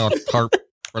gonna want a tarp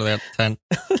for that tent.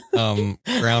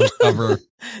 Ground cover,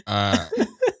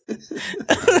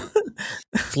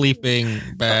 sleeping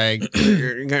bag.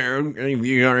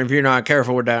 If you're not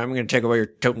careful with that, I'm gonna take away your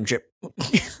totem chip.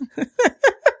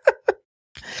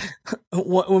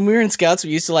 When we were in Scouts,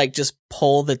 we used to like just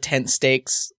pull the tent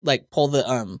stakes, like pull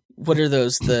the what are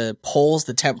those? The poles,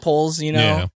 the tent poles, you know,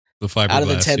 Yeah, the fiberglass out of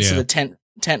the tent, yeah. so the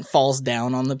tent falls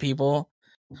down on the people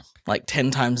like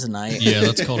 10 times a night. Yeah,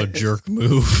 that's called a jerk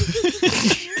move.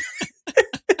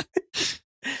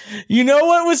 You know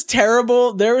what was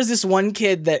terrible? There was this one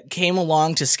kid that came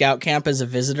along to scout camp as a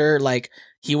visitor. Like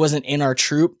he wasn't in our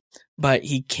troop, but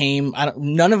he came.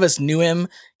 None of us knew him.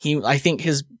 I think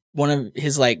one of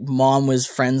his like mom was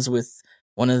friends with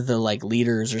one of the like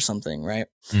leaders or something, right?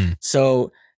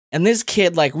 So, and this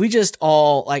kid, like we just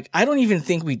all like, I don't even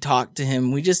think we talked to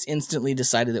him. We just instantly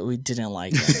decided that we didn't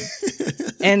like him.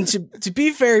 And to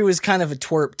be fair, he was kind of a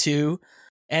twerp too.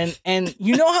 And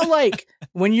you know how like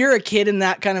when you're a kid in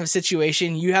that kind of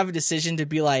situation, you have a decision to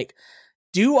be like,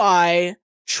 do I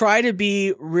try to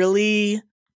be really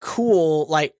cool,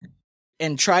 like,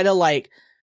 and try to like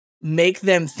make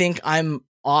them think I'm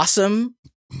awesome,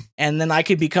 and then I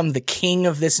could become the king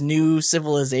of this new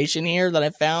civilization here that I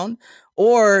found?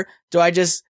 Or do I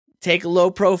just take a low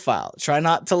profile, try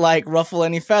not to like ruffle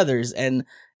any feathers and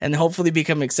hopefully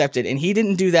become accepted? And he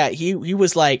didn't do that. He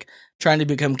was like trying to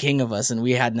become king of us, and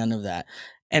we had none of that.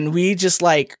 And we just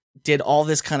like did all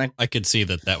this kind of, I could see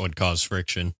that would cause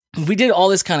friction. we did all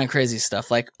this kind of crazy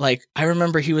stuff. Like I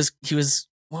remember he was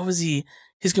what was he?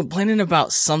 He's complaining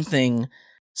about something.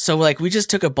 So like we just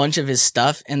took a bunch of his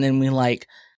stuff, and then we like,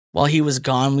 while he was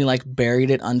gone, we like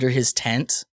buried it under his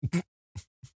tent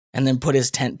and then put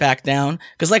his tent back down.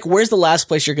 Cause like, where's the last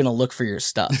place you're going to look for your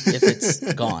stuff if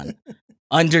it's gone?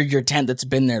 Under your tent that's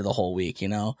been there the whole week, you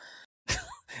know?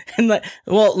 And like,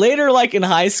 well, later, like in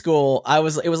high school, it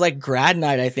was like grad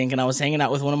night, I think. And I was hanging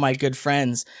out with one of my good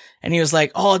friends, and he was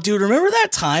like, "Oh dude, remember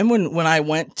that time when I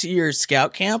went to your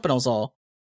scout camp?" And I was all,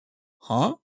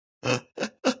 huh?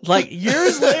 Like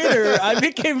years later, I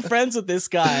became friends with this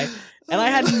guy, and I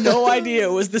had no idea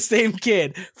it was the same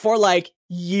kid for like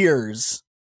years.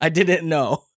 I didn't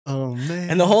know. Oh man.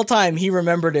 And the whole time he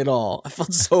remembered it all. I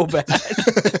felt so bad.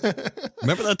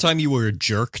 Remember that time you were a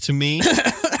jerk to me?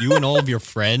 You and all of your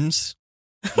friends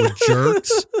were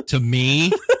jerks to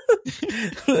me?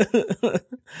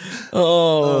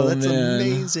 Oh, that's man.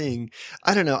 amazing.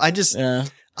 I don't know.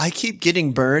 I keep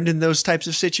getting burned in those types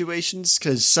of situations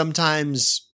because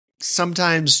sometimes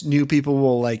new people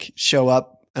will like show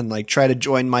up and like try to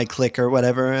join my clique or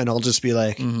whatever, and I'll just be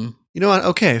like, you know what?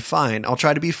 Okay, fine. I'll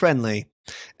try to be friendly.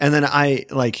 And then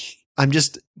I'm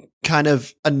just kind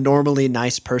of a normally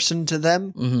nice person to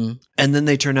them. Mm-hmm. And then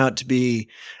they turn out to be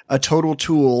a total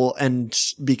tool. And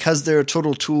because they're a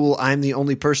total tool, I'm the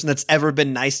only person that's ever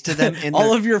been nice to them.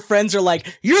 All of your friends are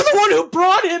like, you're the one who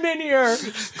brought him in here.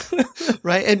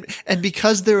 Right. And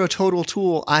because they're a total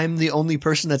tool, I'm the only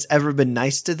person that's ever been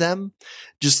nice to them.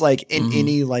 Just like in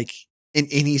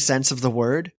any sense of the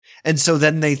word. And so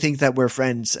then they think that we're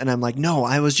friends, and I'm like, no,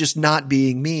 I was just not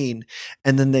being mean.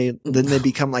 And then they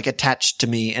become like attached to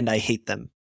me, and I hate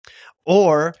them.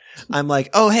 Or I'm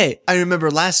like, oh, hey, I remember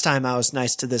last time I was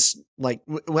nice to this. Like,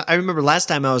 I remember last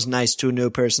time I was nice to a new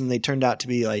person. They turned out to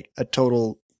be like a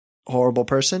total horrible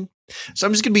person. So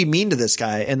I'm just going to be mean to this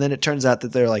guy. And then it turns out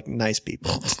that they're like nice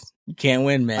people. You can't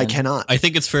win, man. I cannot. I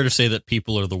think it's fair to say that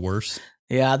people are the worst.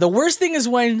 Yeah. The worst thing is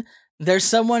when there's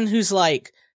someone who's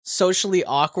like socially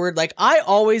awkward. Like I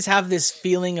always have this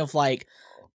feeling of like,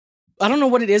 I don't know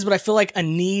what it is, but I feel like a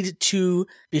need to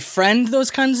befriend those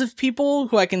kinds of people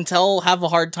who I can tell have a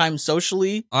hard time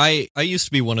socially. I used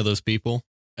to be one of those people,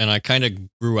 and I kind of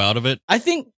grew out of it. I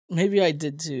think maybe I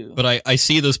did too. But I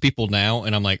see those people now,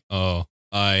 and I'm like, oh,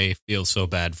 I feel so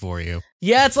bad for you.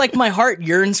 Yeah, it's like my heart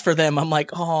yearns for them. I'm like,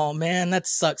 oh man, that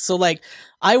sucks. So like,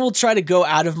 I will try to go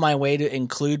out of my way to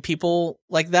include people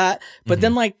like that. But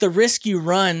then like the risk you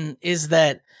run is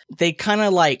that they kind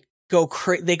of like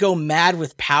they go mad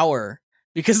with power,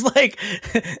 because like,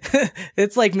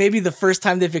 it's like maybe the first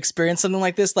time they've experienced something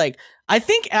like this. Like, I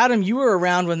think Adam, you were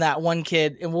around when that one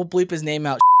kid, and we'll bleep his name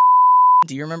out.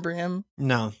 Do you remember him?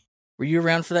 No. Were you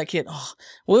around for that kid? Oh,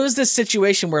 well, it was this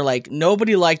situation where like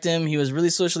nobody liked him. He was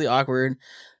really socially awkward,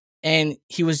 and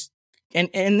he was, and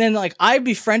then like I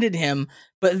befriended him,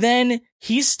 but then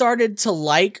he started to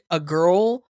like a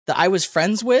girl that I was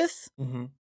friends with. Mm-hmm.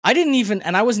 I didn't even,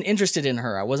 and I wasn't interested in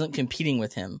her. I wasn't competing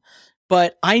with him,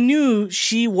 but I knew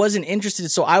she wasn't interested.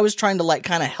 So I was trying to like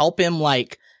kind of help him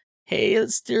like, hey,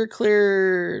 let's steer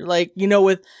clear. Like, you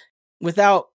know,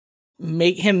 without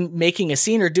him making a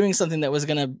scene or doing something that was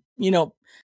going to, you know,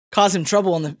 cause him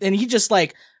trouble. And he just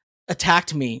like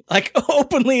attacked me like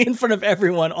openly in front of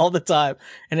everyone all the time.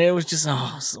 And it was just,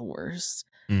 it's the worst.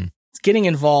 It's getting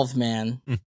involved, man.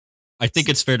 I think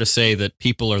it's fair to say that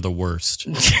people are the worst.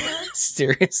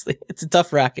 Seriously. It's a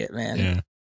tough racket, man. Yeah.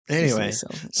 Anyway,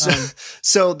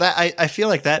 so that I feel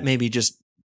like that maybe just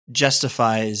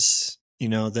justifies, you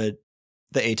know, the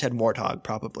A-10 Warthog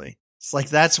probably. It's like,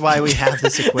 that's why we have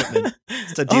this equipment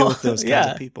to deal with those kinds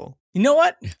of people. You know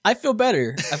what? I feel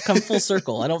better. I've come full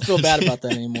circle. I don't feel bad about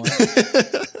that anymore.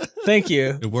 Thank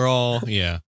you. We're all,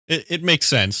 It makes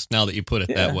sense now that you put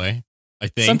it that way, I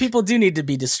think. Some people do need to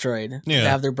be destroyed to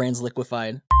have their brains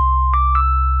liquefied.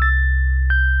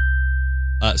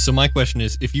 So my question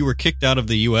is, if you were kicked out of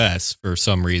the U.S. for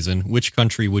some reason, which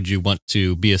country would you want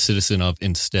to be a citizen of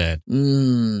instead?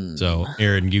 So,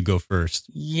 Aaron, you go first.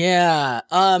 Yeah.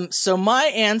 So my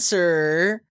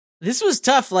answer, this was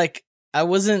tough. Like, I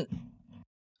wasn't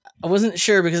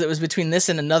sure because it was between this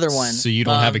and another one. So you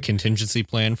don't have a contingency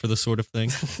plan for this sort of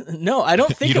thing? No, I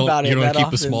don't think about it. You don't keep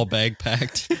often. a small bag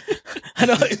packed? I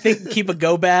don't keep a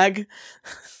go bag.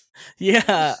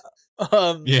 Yeah.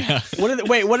 What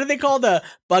do they call the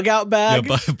bug out bag?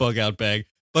 Yeah, bug out bag.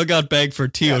 Bug out bag for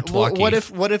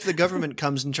Teotihuacan. What if the government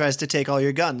comes and tries to take all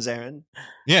your guns, Aaron?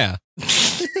 Yeah.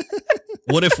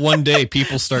 What if one day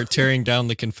people start tearing down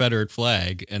the Confederate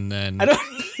flag and then I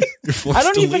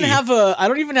don't even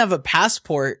have a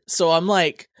passport, so I'm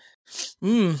like,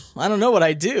 I don't know what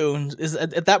I do. Is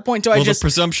at that point the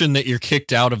presumption that you're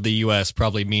kicked out of the US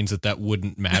probably means that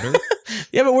wouldn't matter.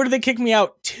 Yeah, but where do they kick me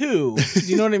out to? Do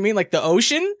you know what I mean? Like the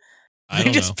ocean? I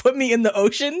don't know. Put me in the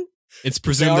ocean? It's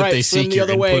presumed that they seek your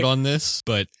input on this,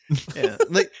 but yeah,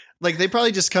 like they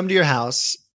probably just come to your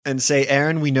house and say,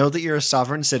 Aaron, we know that you're a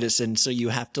sovereign citizen, so you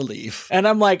have to leave. And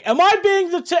I'm like, am I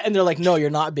being detained? And they're like, no, you're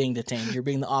not being detained. You're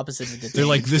being the opposite of detained. They're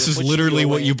like, this is literally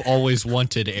what you've always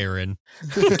wanted, Aaron.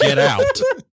 Get out.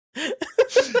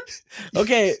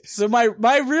 Okay, so my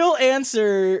real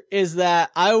answer is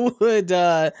that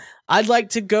I'd like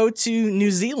to go to New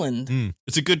Zealand.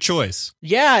 It's a good choice.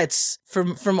 Yeah, it's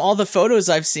from all the photos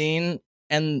I've seen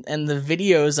and the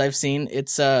videos I've seen,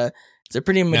 it's a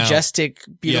pretty majestic,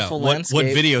 beautiful landscape. What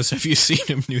videos have you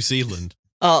seen of New Zealand?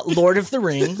 Lord of the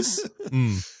Rings.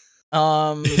 And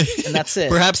that's it.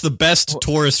 Perhaps the best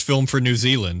tourist film for New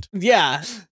Zealand. Yeah.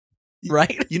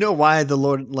 Right? You know why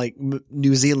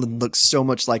New Zealand looks so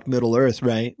much like Middle Earth,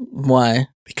 right? Why?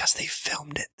 Because they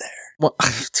filmed it there. Well,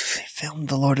 they filmed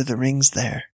the Lord of the Rings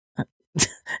there.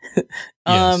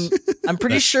 I'm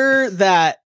pretty sure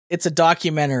that it's a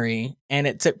documentary and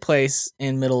it took place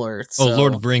in Middle Earth. So.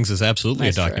 Lord of the Rings is absolutely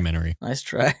a documentary. Nice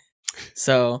try.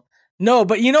 So, no,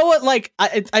 but you know what? Like,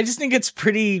 I just think it's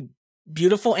pretty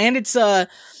beautiful, and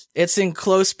it's in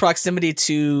close proximity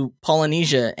to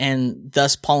Polynesia and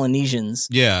thus Polynesians.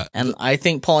 Yeah. And I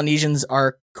think Polynesians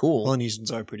are cool.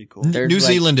 Polynesians are pretty cool. New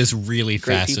Zealand is really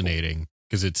fascinating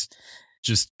because it's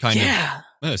just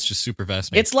it's just super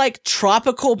fascinating. It's like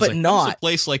tropical, but not. A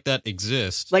place like that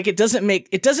exists. Like it doesn't make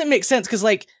sense because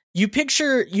like you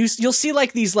picture you'll see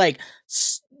like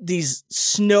these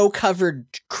snow-covered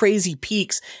crazy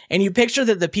peaks, and you picture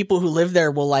that the people who live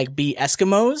there will like be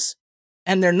Eskimos,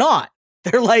 and they're not.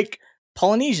 They're like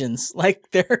Polynesians. Like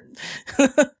they're,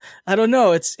 I don't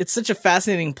know. It's such a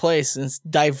fascinating place, and it's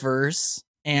diverse,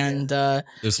 and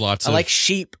there's lots. I like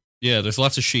sheep. Yeah, there's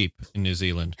lots of sheep in New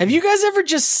Zealand. Have you guys ever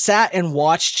just sat and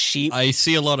watched sheep? I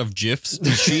see a lot of GIFs of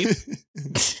sheep,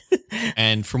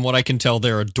 and from what I can tell,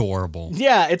 they're adorable.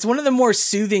 Yeah, it's one of the more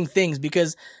soothing things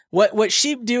because what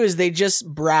sheep do is they just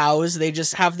browse. They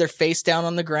just have their face down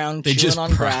on the ground, chewing on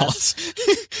grass.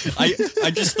 I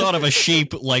just thought of a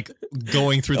sheep like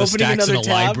going through the stacks in a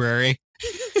library.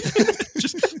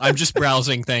 I'm just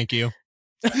browsing, thank you.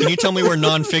 Can you tell me where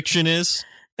nonfiction is?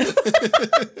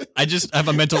 I just have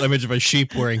a mental image of a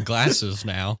sheep wearing glasses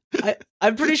now.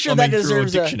 I'm pretty sure that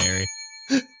deserves a dictionary.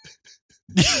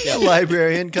 A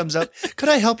librarian comes up. Could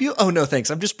I help you? Oh, no,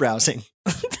 thanks. I'm just browsing.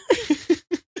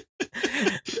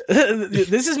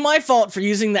 This is my fault for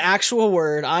using the actual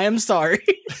word. I am sorry.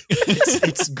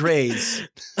 It's grays.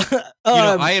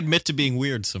 I admit to being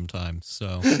weird sometimes,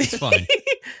 so it's fine.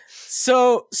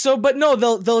 But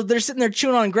no, they're sitting there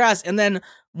chewing on grass, and then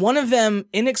one of them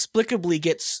inexplicably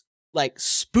gets like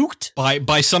spooked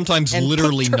by sometimes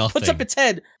literally nothing. Puts up its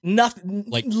head. Nothing.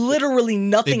 Like literally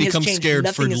nothing has changed. They become scared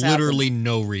nothing for literally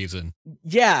no reason.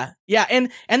 Yeah, and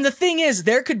the thing is,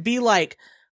 there could be like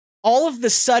all of the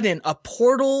sudden a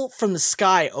portal from the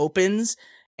sky opens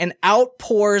and out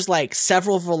pours like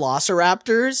several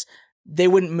velociraptors, they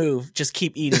wouldn't move, just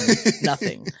keep eating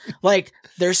nothing. Like,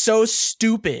 they're so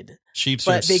stupid. Sheeps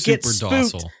But are they get super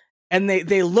spooked. docile. And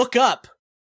they look up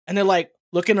and they're like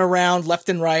looking around left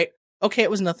and right. Okay,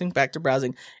 it was nothing, back to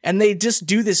browsing. And they just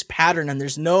do this pattern and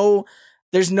there's no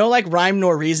like rhyme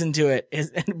nor reason to it,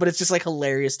 but it's just like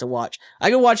hilarious to watch. I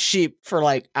could watch sheep for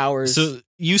like hours. So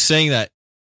you saying that,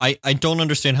 I don't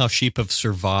understand how sheep have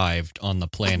survived on the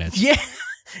planet.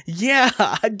 Yeah,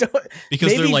 I don't,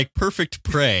 Because maybe- they're like perfect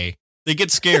prey. They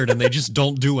get scared and they just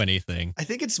don't do anything. I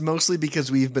think it's mostly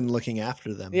because we've been looking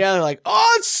after them. Yeah, they're like,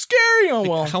 oh, it's scary. Oh, Like,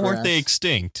 well, how for aren't they us.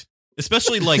 extinct?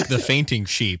 Especially like the fainting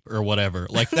sheep or whatever.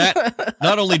 Like that,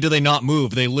 not only do they not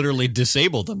move, they literally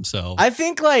disable themselves. I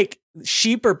think like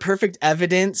sheep are perfect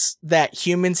evidence that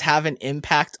humans have an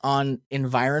impact on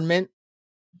environment.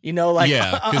 You know, like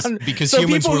yeah, because so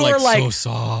humans people were who like, are like- so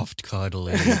soft,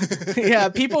 cuddly. yeah,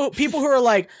 people who are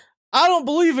like, I don't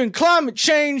believe in climate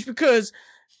change because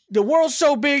the world's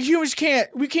so big,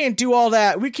 we can't do all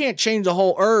that. We can't change the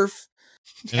whole earth.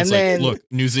 And it's then- like, look,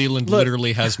 New Zealand look.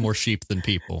 literally has more sheep than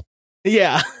people.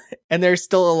 Yeah, and they're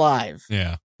still alive.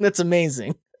 Yeah. That's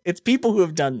amazing. It's people who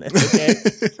have done this,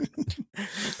 okay?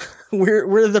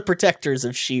 we're the protectors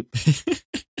of sheep.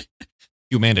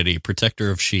 Humanity,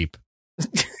 protector of sheep.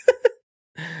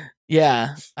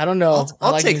 Yeah, I don't know. I'll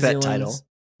I like take New that Zealand's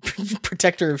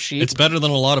protector of sheep. It's better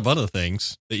than a lot of other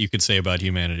things that you could say about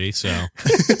humanity. So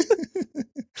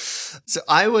So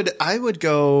I would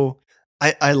go.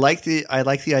 I like the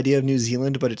idea of New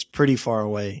Zealand, but it's pretty far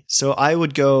away. So I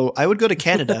would go to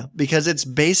Canada because it's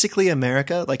basically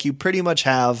America. Like, you pretty much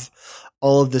have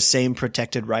all of the same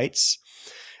protected rights,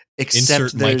 except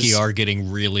insert Mikey there's. R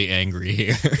getting really angry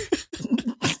here.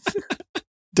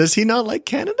 Does he not like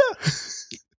Canada?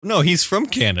 No, he's from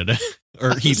Canada.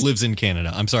 Or he lives in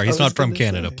Canada. I'm sorry, he's I was not from gonna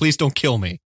Canada. say. Please don't kill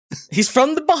me. He's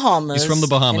from the Bahamas. He's from the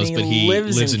Bahamas, and but he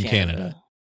lives in Canada.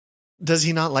 Does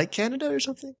he not like Canada or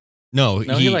something? No,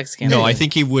 No, he likes Canada. No, I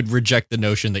think he would reject the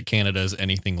notion that Canada is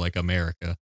anything like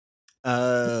America.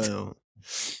 Oh.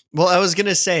 Well, I was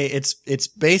gonna say it's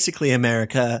basically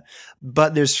America,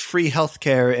 but there's free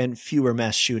healthcare and fewer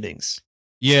mass shootings.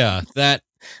 Yeah, that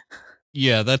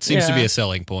seems to be Yeah. a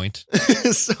selling point.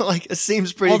 So, like, it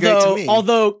seems pretty great to me.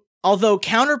 Although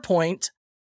counterpoint,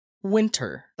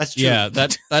 winter. That's true. Yeah,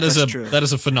 that is That's a true. that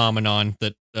is a phenomenon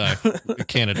that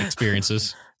Canada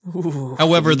experiences. Ooh.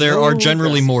 However, there are No,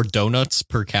 generally that's- more donuts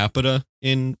per capita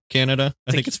in Canada.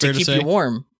 I think it's fair to keep say. you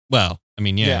warm. Well, I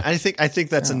mean, yeah. I think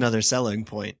that's Yeah. another selling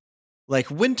point. Like,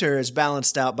 winter is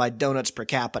balanced out by donuts per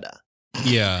capita.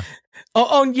 Yeah.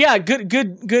 Oh yeah, good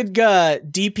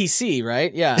DPC,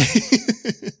 right? Yeah.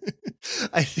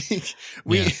 I think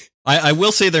Yeah. I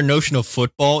will say their notion of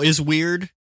football is weird.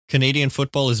 Canadian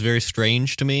football is very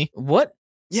strange to me. What?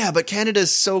 Yeah, but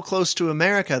Canada's so close to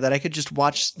America that I could just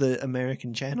watch the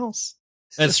American channels.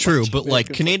 That's Just true, watch but like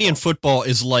American Canadian football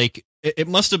is like it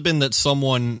must have been that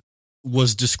someone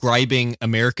was describing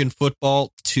American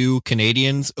football to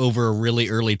Canadians over a really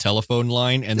early telephone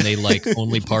line and they like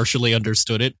only partially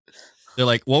understood it. They're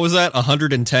like, "What was that?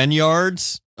 110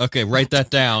 yards?" Okay, write that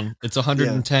down. It's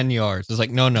 110 yards. It's like,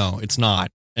 "No, it's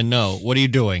not." And no, what are you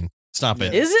doing? Stop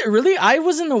it. Yeah. Is it really? I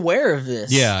wasn't aware of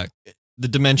this. Yeah, the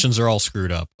dimensions are all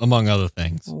screwed up, among other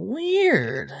things.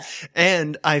 Weird.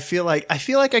 And I feel like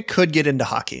I could get into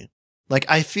hockey. Like,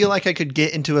 I feel like I could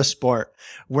get into a sport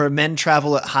where men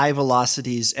travel at high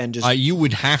velocities and just You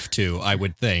would have to, I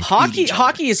would think. Hockey each other.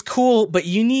 hockey is cool, but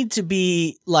you need to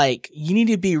be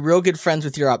real good friends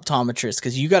with your optometrist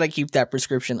because you got to keep that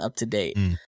prescription up to date.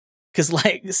 Mm. Because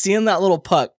like seeing that little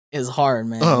puck is hard,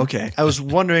 man. Oh, okay. I was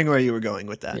wondering where you were going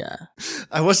with that. Yeah.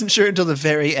 I wasn't sure until the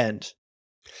very end.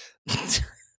 That's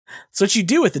what you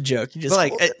do with the joke. You just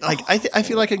But I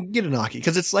feel like I could get in hockey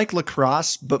because it's like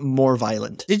lacrosse but more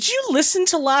violent. Did you listen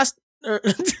to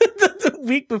the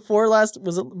week before last?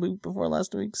 Was it the week before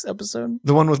last week's episode?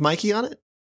 The one with Mikey on it?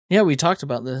 Yeah, we talked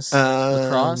about this.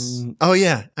 Lacrosse? Oh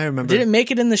yeah, I remember. Did it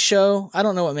make it in the show? I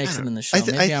don't know what makes I it don't- in the show. I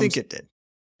Maybe I'm think it did.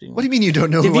 doing- What do you mean you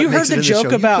don't know? Have what you heard makes it the in the joke show?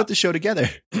 You about- put the show together?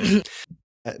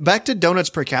 Back to donuts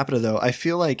per capita, though. I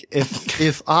feel like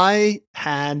if I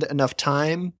had enough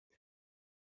time,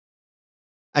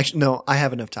 actually, no, I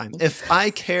have enough time. If I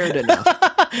cared enough,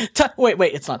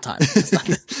 Wait, it's not time.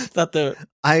 It's not the.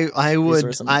 I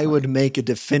Resource on the would make a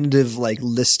definitive like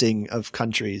listing of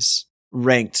countries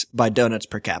ranked by donuts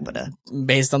per capita.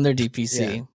 Based on their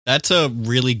DPC. That's a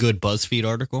really good BuzzFeed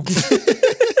article.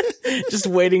 Just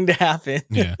waiting to happen.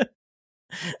 Yeah.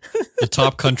 The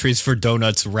top countries for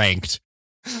donuts ranked.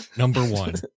 Number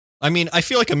 1. I mean, I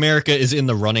feel like America is in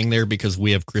the running there because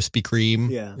we have Krispy Kreme.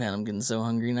 Yeah. Man, I'm getting so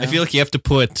hungry now. I feel like you have to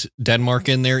put Denmark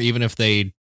in there, even if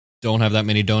they don't have that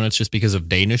many donuts, just because of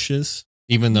Danishes.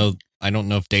 Even though I don't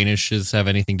know if Danishes have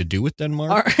anything to do with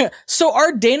Denmark. So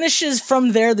are Danishes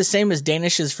from there the same as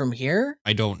Danishes from here?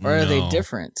 I don't know. Or are they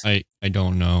different? I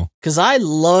don't know. Because I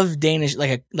love Danish,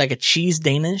 like a cheese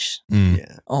Danish. Mm.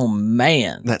 Yeah. Oh,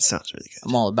 man. That sounds really good.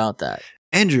 I'm all about that.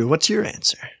 Andrew, what's your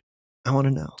answer? I want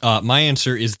to know. My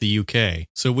answer is the UK.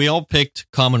 So we all picked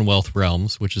Commonwealth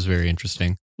realms, which is very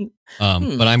interesting.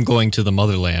 But I'm going to the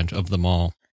motherland of them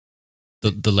all,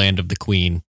 the land of the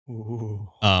Queen,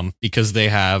 because they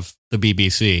have the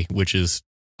BBC, which is,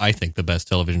 I think, the best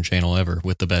television channel ever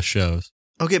with the best shows.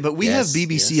 Okay, but we have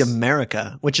BBC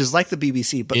America, which is like the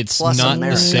BBC, but it's plus not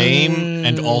America. the same,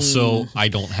 and also I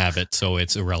don't have it, so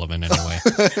it's irrelevant anyway.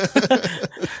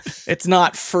 It's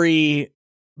not free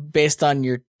based on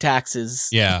your taxes.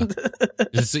 Yeah.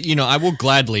 I will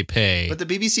gladly pay. But the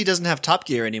BBC doesn't have Top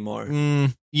Gear anymore.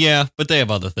 Yeah, but they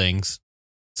have other things.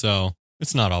 So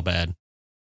it's not all bad.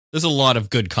 There's a lot of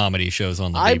good comedy shows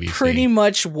on the BBC. I pretty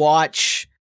much watch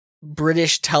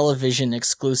British television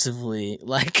exclusively.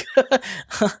 Like,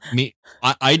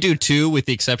 I do too, with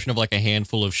the exception of like a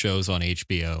handful of shows on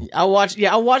HBO. I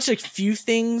watch a few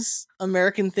things,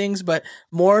 American things, but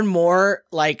more and more,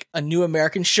 like a new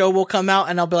American show will come out,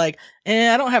 and I'll be like,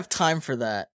 I don't have time for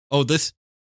that. Oh, this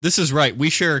is right. We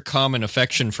share a common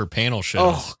affection for panel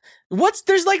shows. Oh,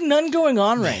 there's like none going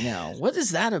on right now. What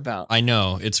is that about? I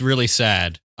know, it's really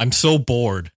sad. I'm so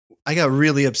bored. I got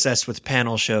really obsessed with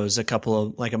panel shows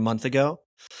a month ago.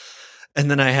 And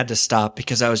then I had to stop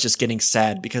because I was just getting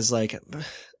sad because like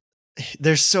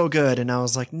they're so good. And I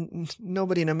was like,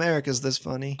 nobody in America is this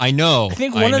funny. I know. I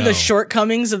think one of the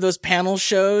shortcomings of those panel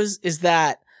shows is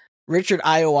that Richard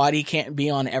Ayoade can't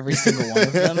be on every single one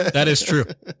of them. That is true.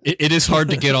 It is hard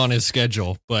to get on his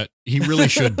schedule, but he really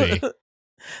should be.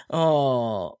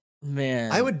 Oh,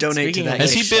 man. I would donate to that.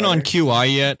 Has he been on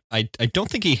QI yet? I don't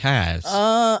think he has.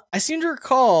 I seem to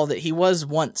recall that he was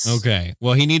once. Okay.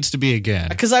 Well, he needs to be again.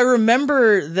 Because I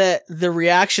remember that the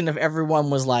reaction of everyone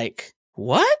was like,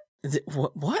 what?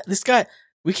 What? This guy,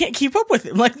 we can't keep up with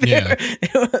him. Like, yeah.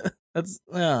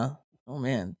 Oh,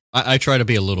 man. I try to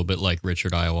be a little bit like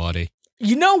Richard Ayoade.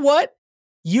 You know what?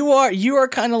 You are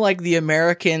kind of like the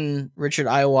American Richard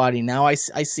Ayoade. Now I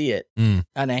see it and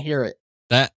I hear it.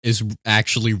 That is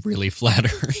actually really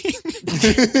flattering.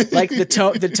 Like the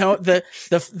tone,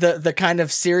 the kind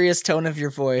of serious tone of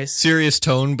your voice. Serious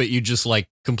tone, but you just like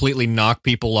completely knock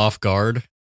people off guard.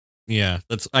 Yeah,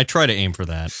 I try to aim for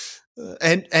that.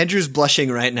 And Andrew's blushing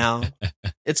right now.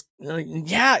 It's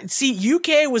See,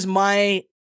 UK was my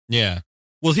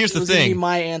Well, here's the thing.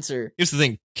 My answer. Here's the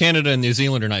thing. Canada and New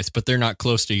Zealand are nice, but they're not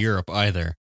close to Europe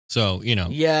either. So, the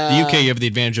UK, you have the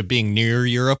advantage of being near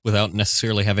Europe without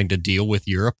necessarily having to deal with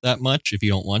Europe that much if you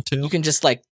don't want to. You can just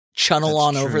like channel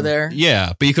on over there.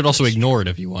 Yeah, but you could also ignore it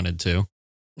if you wanted to,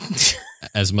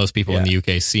 as most people in the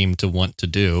UK seem to want to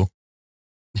do.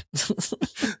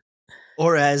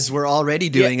 Or as we're already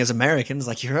doing as Americans,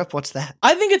 like Europe, what's that?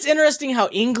 I think it's interesting how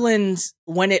England,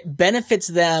 when it benefits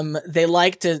them, they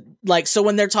like to, like, so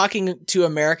when they're talking to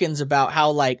Americans about how,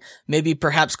 like, maybe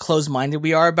perhaps closed-minded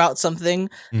we are about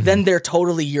something, then they're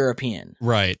totally European.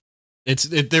 Right.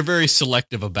 They're very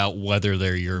selective about whether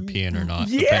they're European or not.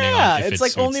 Yeah, it's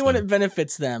like only when it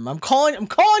benefits them. I'm calling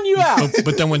you out.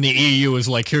 But then when the EU is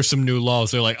like, here's some new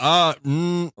laws, they're like,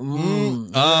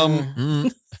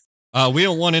 we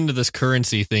don't want into this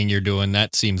currency thing you're doing.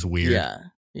 That seems weird.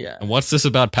 Yeah. And what's this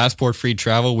about passport-free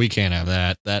travel? We can't have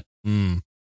that.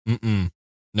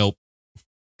 Nope.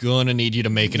 Gonna need you to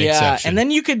make an exception. And then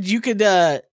you could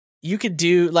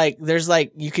do like, there's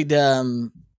like, you could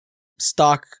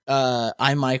stalk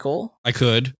iMichael. I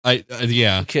could.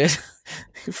 Yeah. You could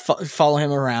follow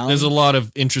him around. There's a lot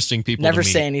of interesting people. Never to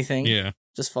meet. say anything. Yeah.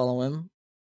 Just follow him.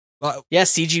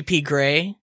 CGP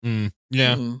Grey. Yeah.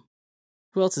 Mm-hmm.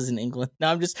 Who else is in England?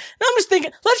 I'm just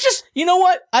thinking, you know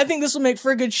what? I think this will make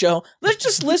for a good show. Let's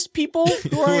just list people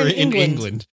who are in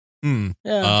England.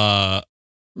 Yeah.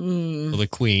 The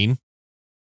Queen.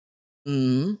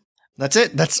 That's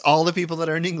it. That's all the people that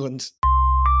are in England.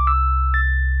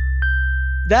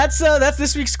 That's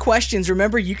this week's questions.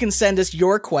 Remember, you can send us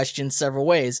your questions several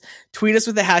ways. Tweet us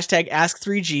with the hashtag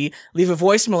Ask3G, leave a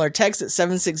voicemail or text at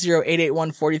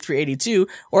 760-881-4382,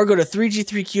 or go to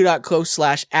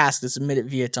 3g3q.co/ask to submit it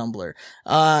via Tumblr.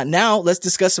 Now, let's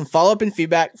discuss some follow-up and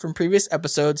feedback from previous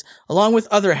episodes, along with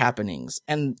other happenings.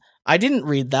 And I didn't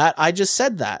read that. I just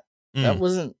said that. That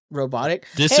wasn't robotic.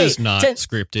 This is not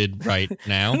scripted right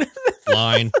now.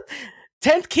 Line.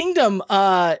 10th Kingdom,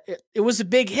 it was a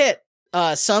big hit.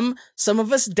 some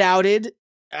of us doubted,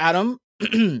 Adam,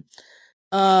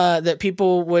 that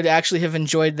people would actually have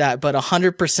enjoyed that, but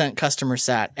 100% customer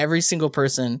sat. Every single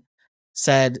person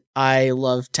said, I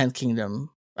love 10th Kingdom.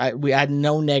 We had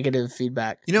no negative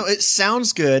feedback. You know, it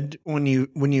sounds good when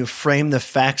you frame the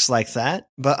facts like that,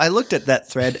 but I looked at that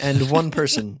thread and one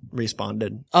person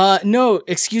responded. No,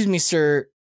 excuse me, sir.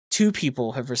 2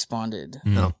 people have responded.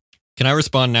 No. Can I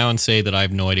respond now and say that I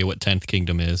have no idea what 10th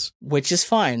Kingdom is? Which is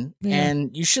fine. Yeah.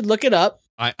 And you should look it up.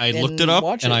 I looked it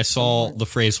up and I saw the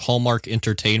phrase Hallmark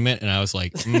Entertainment and I was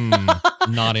like,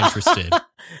 not interested.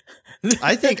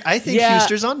 I think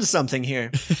Huster's onto something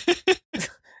here.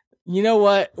 You know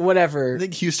what? Whatever. I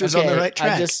think Huster's on the right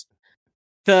track.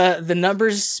 The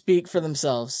numbers speak for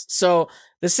themselves. So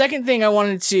the second thing I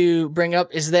wanted to bring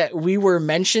up is that we were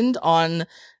mentioned on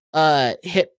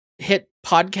hit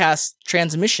podcast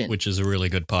Transmission, which is a really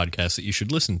good podcast that you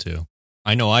should listen to.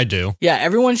 I know I do. Yeah,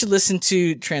 everyone should listen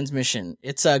to Transmission.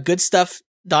 It's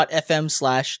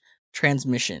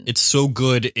goodstuff.fm/transmission. It's so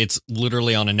good. It's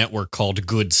literally on a network called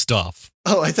Good Stuff.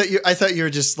 Oh, I thought you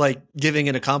were just like giving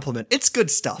it a compliment. It's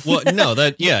good stuff. Well, no,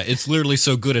 it's literally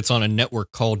so good. It's on a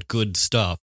network called Good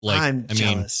Stuff. Like, I'm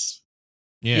jealous.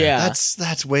 Yeah.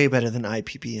 That's way better than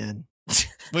IPPN.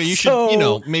 Well, you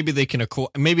should, maybe they can acquire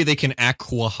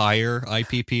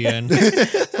IPPN.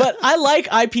 But I like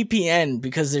IPPN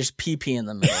because there's PP in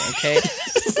the middle. Okay.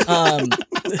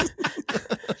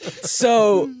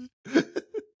 So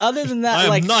other than that,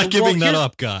 I'm not giving that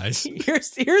up, guys.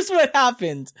 Here's what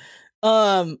happened.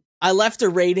 I left a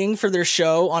rating for their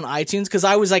show on iTunes because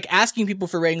I was like asking people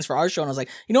for ratings for our show, and I was like,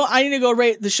 I need to go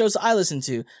rate the shows I listen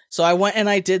to. So I went and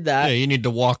I did that. Yeah, you need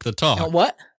to walk the talk.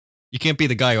 What? You can't be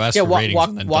the guy who asks for ratings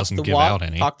and then doesn't give out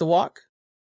any. Talk the walk.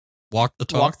 Walk the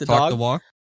talk. Walk the talk dog. the walk.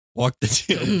 Walk the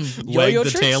tail. Wag the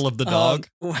tail of the dog.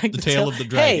 The tail of the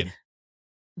dragon. Hey,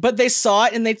 but they saw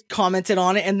it and they commented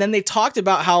on it, and then they talked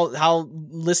about how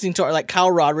listening to like Kyle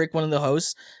Roderick, one of the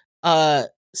hosts,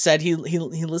 said he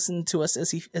listened to us as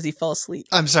he fell asleep.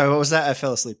 I'm sorry, what was that? I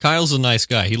fell asleep. Kyle's a nice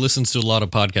guy. He listens to a lot of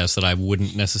podcasts that I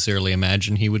wouldn't necessarily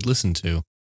imagine he would listen to,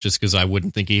 just because I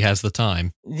wouldn't think he has the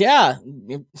time. Yeah,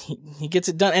 he gets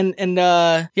it done, and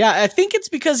I think it's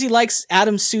because he likes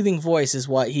Adam's soothing voice is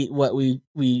what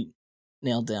we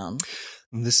nailed down.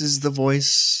 This is the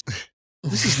voice.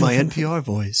 This is my NPR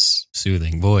voice.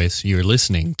 Soothing voice. You're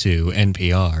listening to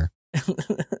NPR.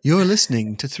 You're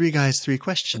listening to 3 Guys, 3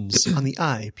 Questions on the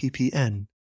IPPN.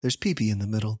 There's PP in the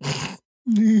middle.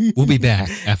 We'll be back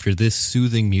after this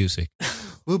soothing music.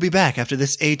 We'll be back after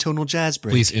this atonal jazz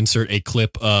break. Please insert a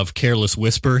clip of Careless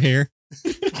Whisper here.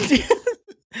 Hey,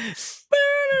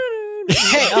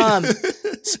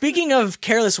 speaking of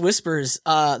Careless Whispers,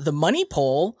 the money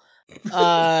poll,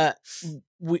 I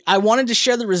wanted to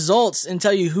share the results and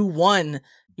tell you who won.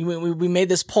 We made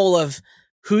this poll of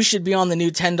who should be on the new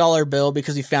 $10 bill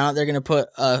because we found out they're going to put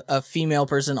a female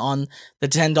person on the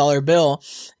 $10 bill.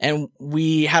 And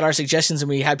we had our suggestions and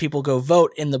we had people go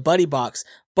vote in the buddy box.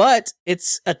 But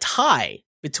it's a tie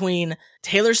between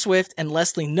Taylor Swift and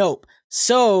Leslie Knope.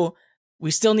 So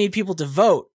we still need people to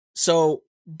vote. So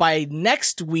by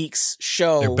next week's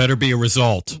show, there better be a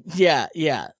result. Yeah.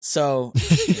 So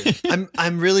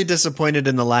I'm really disappointed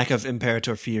in the lack of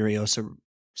Imperator Furiosa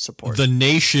support. The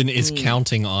nation is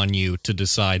counting on you to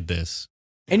decide this.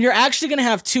 And you're actually going to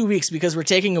have 2 weeks because we're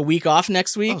taking a week off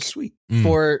next week. Oh, sweet.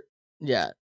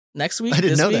 Next week. I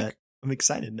didn't know week? that. I'm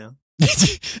excited now.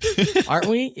 Aren't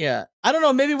we? Yeah. I don't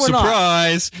know. Maybe we're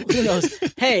Surprise. not. Who knows?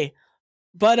 Hey,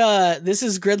 but this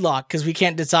is gridlock because we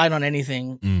can't decide on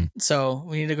anything. So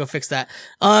we need to go fix that.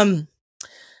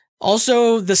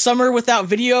 Also, the Summer Without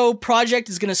Video project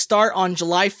is going to start on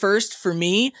July 1st for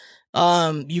me.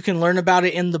 You can learn about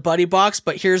it in the buddy box,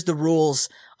 but here's the rules.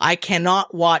 I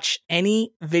cannot watch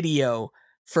any video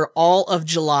for all of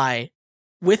July,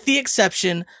 with the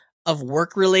exception of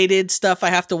work-related stuff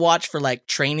I have to watch for like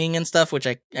training and stuff, which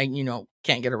I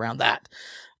can't get around that.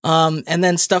 And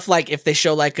then stuff like if they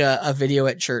show like a video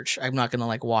at church, I'm not going to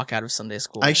like walk out of Sunday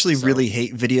school. I actually really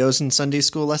hate videos in Sunday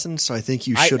school lessons, so I think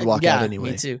you should walk out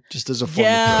anyway. Me too. Just as a form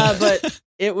of but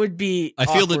it would be I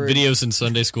feel that videos in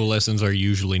Sunday school lessons are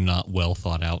usually not well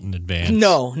thought out in advance.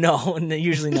 No,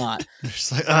 usually not.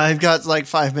 It's like, I've got like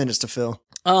 5 minutes to fill.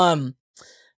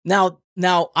 Now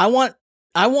I want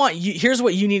you, here's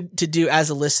what you need to do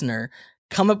as a listener.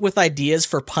 Come up with ideas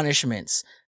for punishments.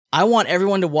 I want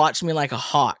everyone to watch me like a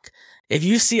hawk. If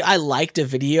you see I liked a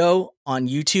video on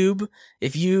YouTube,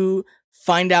 if you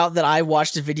find out that I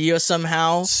watched a video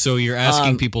somehow. So you're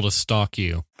asking people to stalk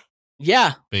you.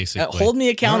 Yeah. Basically. Hold me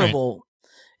accountable.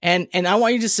 Right. And I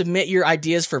want you to submit your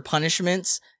ideas for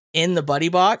punishments in the buddy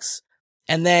box.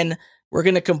 And then we're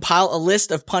going to compile a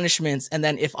list of punishments. And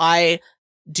then if I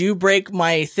do break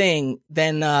my thing,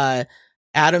 then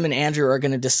Adam and Andrew are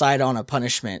going to decide on a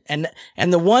punishment. And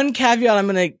the one caveat I'm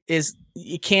going to is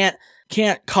you can't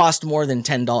cost more than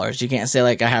 $10. You can't say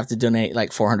like I have to donate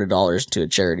like $400 to a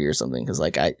charity or something, because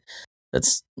like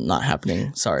that's not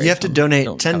happening. Sorry, you have to donate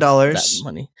 $10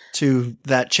 money to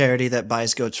that charity that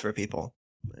buys goats for people.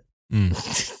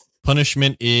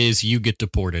 Punishment is you get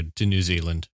deported to New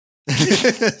Zealand.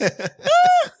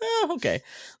 Okay.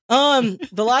 The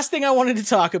last thing I wanted to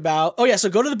talk about. Oh yeah, so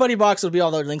go to the Buddy Box. It'll be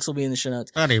all the links will be in the show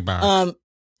notes. Buddy Box.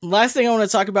 Last thing I want to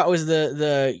talk about was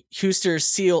the Huster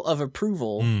seal of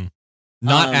approval.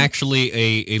 Not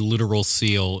actually a literal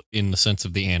seal in the sense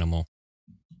of the animal.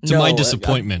 To my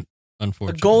disappointment,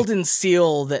 unfortunately. A golden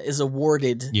seal that is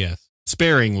awarded. Yes.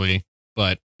 Sparingly,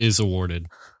 but is awarded.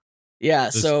 Yeah,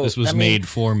 this was made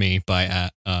for me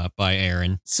by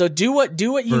Aaron. So do what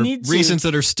you need to. Reasons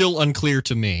that are still unclear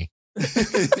to me.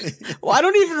 Well, I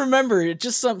don't even remember. It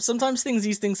just sometimes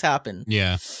these things happen.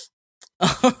 Yeah.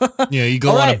 Yeah, you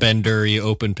go on a bender, you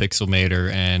open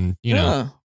Pixelmator, and you know.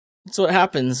 That's what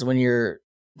happens when you're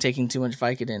taking too much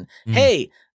Vicodin.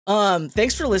 Hey,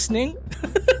 thanks for listening.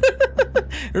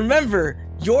 Remember,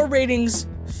 your ratings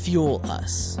fuel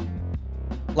us.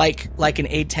 Like an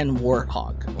A10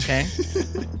 Warthog, okay?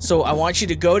 So I want you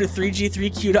to go to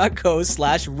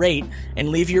 3g3q.co/rate and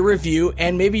leave your review,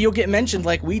 and maybe you'll get mentioned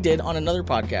like we did on another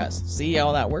podcast. See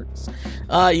how that works?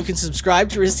 You can subscribe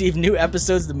to receive new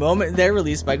episodes the moment they're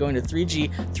released by going to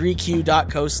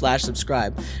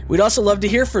 3g3q.co/subscribe. We'd also love to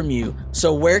hear from you.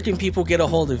 So where can people get a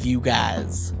hold of you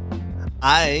guys?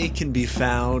 I can be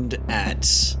found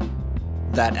at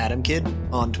That Adam Kid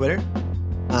on Twitter.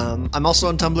 I'm also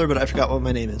on Tumblr, but I forgot what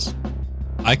my name is.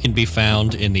 I can be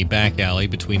found in the back alley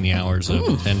between the hours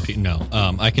of 10 p.m. No,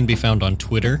 I can be found on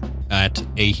Twitter at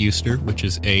ahuster, which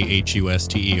is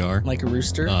AHUSTER. Like a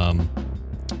rooster?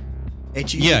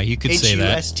 Yeah, you could say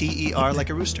that. HUSTER, like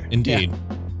a rooster. Indeed.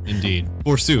 Yeah. Indeed.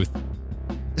 Forsooth.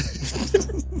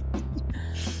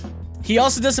 He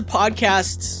also does a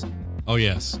podcast. Oh,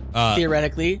 yes.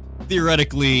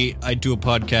 Theoretically, I do a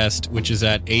podcast which is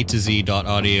at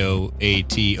a2z.audio,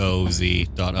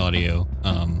 atoz.audio.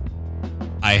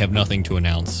 I have nothing to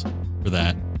announce for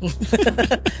that.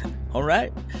 All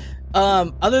right.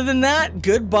 Other than that,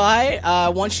 goodbye. I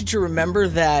want you to remember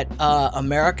that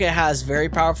America has very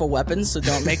powerful weapons, so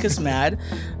don't make us mad.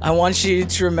 I want you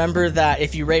to remember that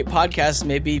if you rate podcasts,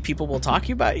 maybe people will talk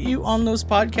about you on those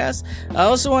podcasts. I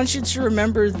also want you to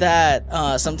remember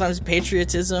that sometimes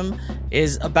patriotism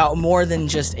is about more than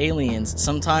just aliens.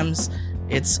 Sometimes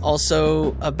it's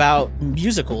also about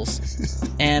musicals.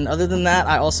 And other than that,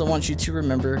 I also want you to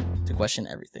remember to question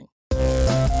everything.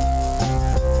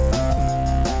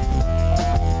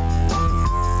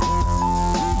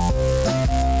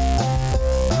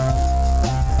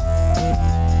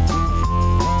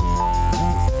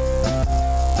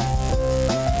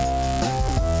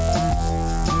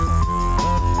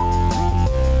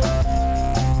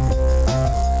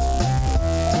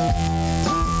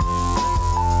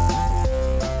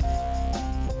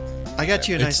 I got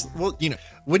you a nice. Well,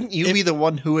 wouldn't you be the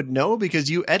one who would know because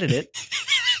you edit it?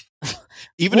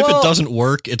 Even if it doesn't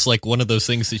work, it's like one of those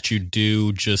things that you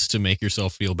do just to make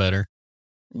yourself feel better.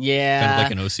 Yeah, kind of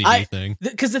like an OCD thing.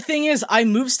 Because the thing is, I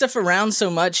move stuff around so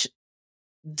much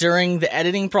during the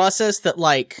editing process that,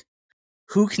 like,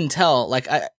 who can tell? Like,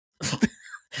 I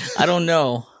don't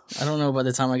know. I don't know by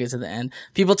the time I get to the end.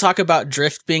 People talk about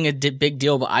drift being a big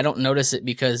deal, but I don't notice it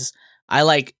because I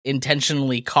like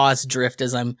intentionally cause drift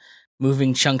as I'm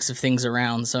moving chunks of things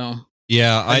around. So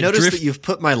yeah, I noticed that you've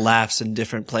put my laughs in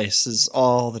different places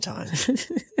all the time.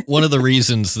 One of the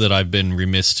reasons that I've been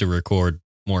remiss to record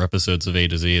more episodes of A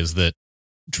to Z is that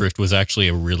drift was actually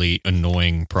a really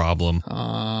annoying problem.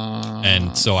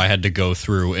 And so I had to go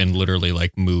through and literally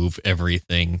like move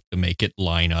everything to make it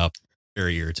line up.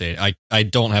 Very irritating. I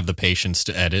don't have the patience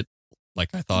to edit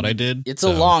like I thought I did. It's a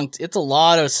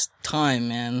lot of time,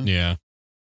 man. Yeah.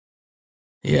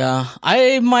 Yeah,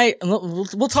 I might.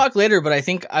 We'll talk later, but I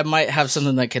think I might have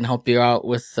something that can help you out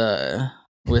with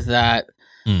that.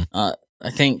 I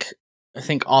think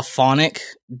Auphonic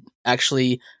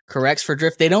actually corrects for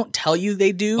drift. They don't tell you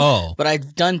they do. But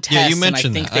I've done tests. Yeah, you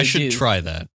mentioned and I think that. I should try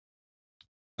that.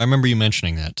 I remember you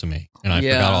mentioning that to me, and I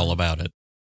forgot all about it.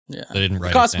 Yeah, I didn't write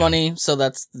it costs down. Money, so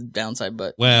that's the downside.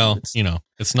 But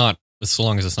it's not as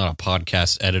long as it's not a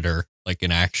podcast editor, like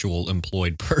an actual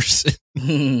employed person.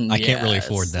 I can't really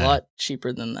afford that. It's a lot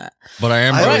cheaper than that. But I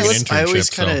am running an internship. I always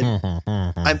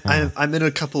I'm in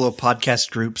a couple of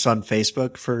podcast groups on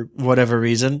Facebook for whatever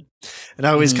reason, and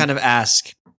I always kind of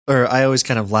ask, or I always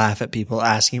kind of laugh at people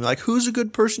asking like, who's a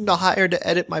good person to hire to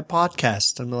edit my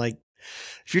podcast? I'm like,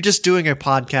 if you're just doing a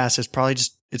podcast, it's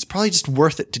probably just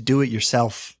worth it to do it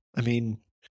yourself. I mean,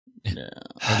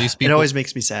 Are these people? It always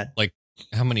makes me sad. Like,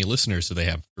 how many listeners do they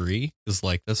have? 3? Because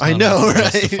like that's I not know, enough to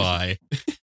right? justify.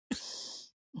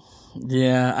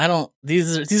 Yeah, I don't.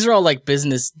 These are all like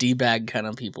business d-bag kind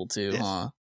of people too, huh?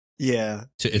 Yeah,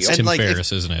 It's And, Tim like,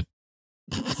 Ferriss, isn't it?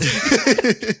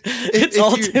 It's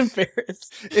all Tim Ferriss.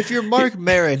 If you're Mark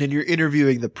Maron and you're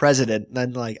interviewing the president,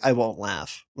 then like I won't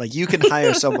laugh. Like you can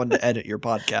hire someone to edit your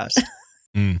podcast.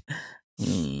 All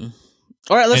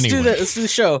right, let's do Anyway. the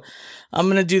show. I'm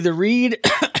gonna do the read,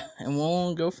 and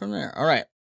we'll go from there. All right.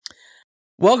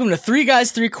 Welcome to 3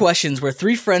 Guys, 3 Questions, where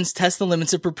 3 friends test the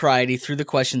limits of propriety through the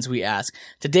questions we ask.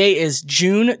 Today is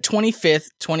June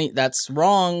 25th, That's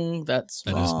wrong. That's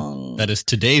wrong. That is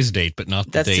today's date, but not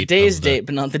the That's date. today's of the- date,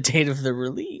 but not the date of the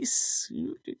release.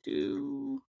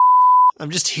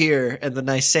 I'm just here, and then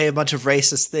I say a bunch of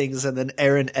racist things, and then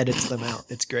Aaron edits them out.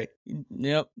 It's great.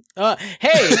 Yep.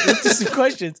 Hey, let's do some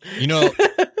questions. You know,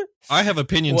 I have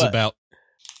opinions What? about.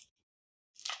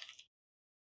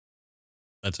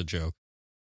 That's a joke.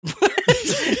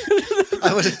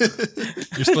 I would.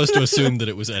 You're supposed to assume that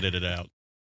it was edited out.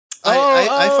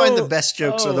 I find the best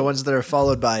jokes are the oh. ones that are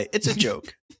followed by "It's a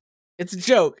joke." It's a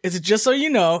joke. It's just so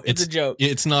you know, it's a joke.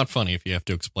 It's not funny if you have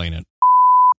to explain it.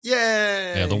 Yay!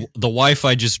 Yeah, the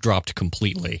Wi-Fi just dropped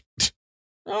completely.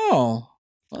 Oh,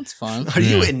 that's fun. Are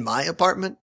you Yeah. in my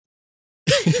apartment?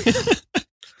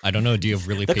 I don't know. Do you have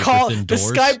really The paper-thin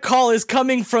doors? Skype call is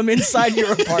coming from inside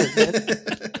your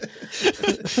apartment.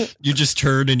 You just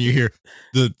turn and you hear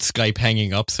the Skype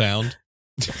hanging up sound.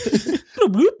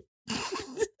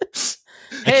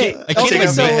 Hey, I can't take even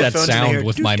out my make that headphones and I hear sound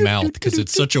with my mouth because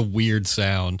it's such a weird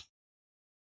sound.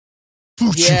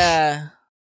 yeah.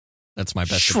 That's my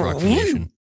best Sure.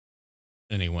 approximation.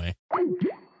 Anyway.